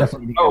Yeah, so,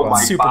 definitely. Oh,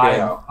 my Super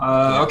bio.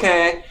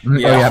 Okay.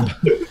 yeah. Oh,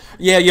 yeah.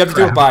 Yeah, you have to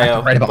do a Crap, I have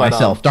bio. to write about but,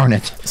 myself. Darn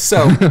it.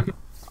 So,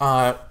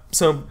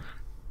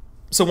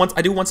 so once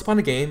I do Once Upon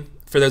a Game.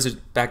 For those who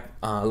back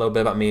a little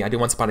bit about me, I do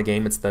Once Upon a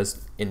Game. It's the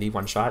indie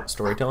one-shot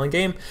storytelling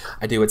game.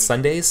 I do it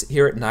Sundays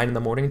here at 9 in the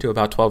morning to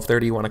about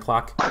 12:30, 1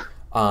 o'clock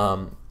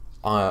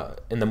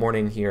in the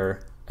morning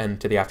here, and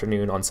to the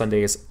afternoon on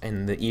Sundays.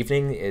 In the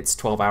evening, it's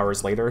 12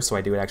 hours later, so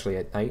I do it actually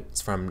at night.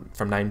 It's from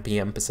 9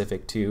 p.m.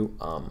 Pacific to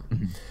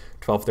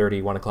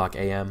 12:30, 1 o'clock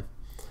a.m.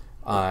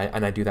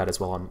 And I do that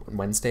as well on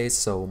Wednesdays.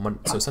 So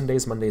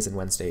Sundays, Mondays, and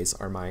Wednesdays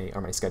are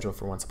my schedule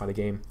for Once Upon a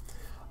Game.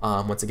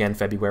 Once again,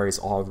 February is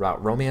all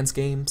about romance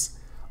games.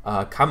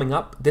 Coming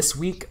up this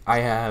week, I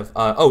have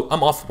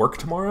I'm off work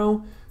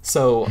tomorrow,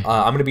 so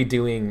I'm gonna be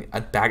doing a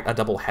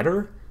double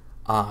header.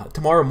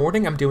 Tomorrow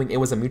morning, I'm doing It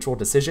Was a Mutual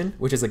Decision,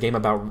 which is a game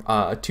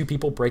about two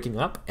people breaking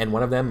up, and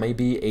one of them may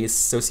be a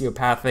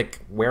sociopathic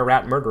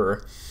were-rat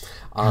murderer,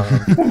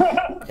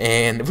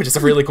 and which is a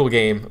really cool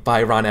game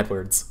by Ron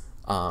Edwards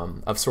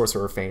of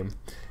Sorcerer fame.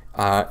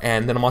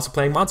 And then I'm also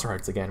playing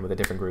Monsterhearts again with a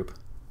different group,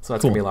 so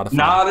that's gonna be a lot of fun.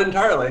 Not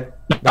entirely.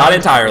 Not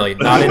entirely.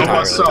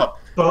 What's up?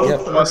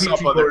 Both What's up,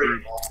 RPG other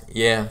warriors. group?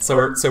 Yeah, it's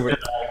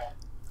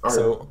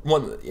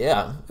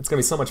gonna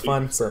be so much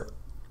fun. So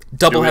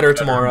doubleheader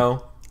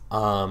tomorrow.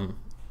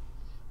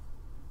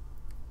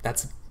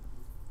 That's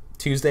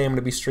Tuesday. I'm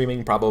gonna be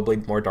streaming probably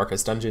more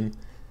Darkest Dungeon.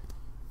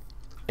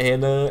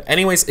 And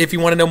anyways, if you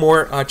want to know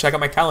more, check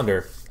out my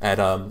calendar at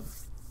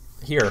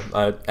here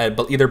at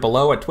either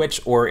below at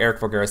Twitch or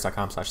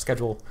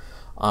ericvogaris.com/schedule.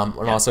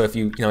 And also, if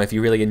you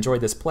really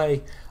enjoyed this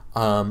play,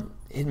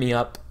 hit me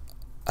up.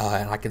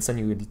 And I can send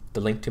you the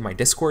link to my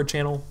Discord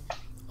channel.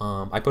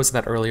 I posted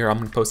that earlier. I'm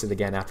going to post it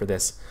again after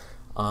this.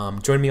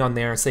 Join me on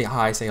there. Say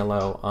hi, say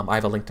hello. I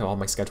have a link to all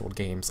my scheduled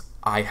games.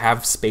 I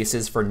have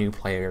spaces for new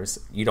players.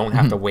 You don't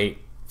have to wait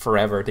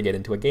forever to get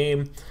into a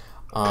game.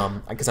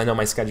 Because I know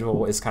my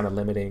schedule is kind of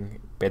limiting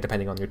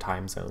depending on your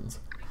time zones.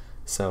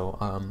 So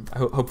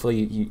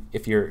hopefully,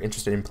 if you're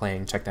interested in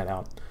playing, check that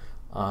out.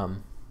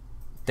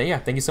 Then yeah,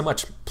 thank you so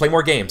much. Play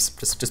more games.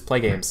 Just play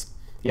games.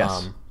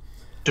 Yes.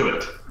 Do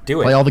it. Do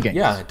it. Play all the games.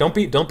 Yeah, don't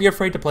be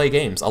afraid to play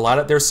games.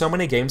 There's so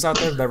many games out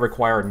there that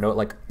require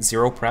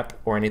zero prep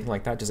or anything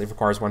like that. Just it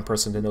requires one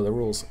person to know the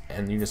rules,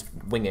 and you just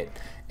wing it.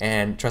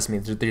 And trust me,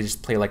 they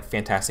just play like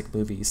fantastic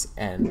movies,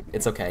 and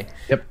it's okay.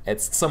 Yep.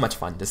 It's so much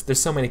fun.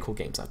 There's so many cool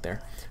games out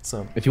there.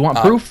 So If you want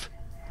proof,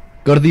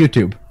 go to the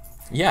YouTube.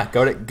 yeah,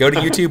 go to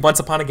YouTube Once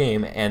Upon a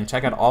Game and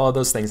check out all of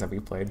those things that we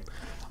played.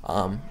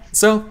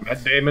 So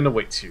Matt Damon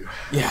awaits you.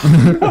 yeah,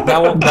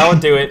 that will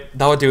do it.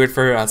 That will do it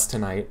for us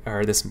tonight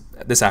or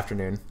this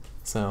afternoon.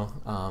 So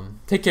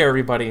take care,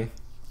 everybody.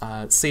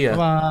 See ya.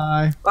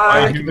 Bye.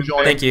 Bye. Thank you for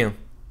joining. Thank you.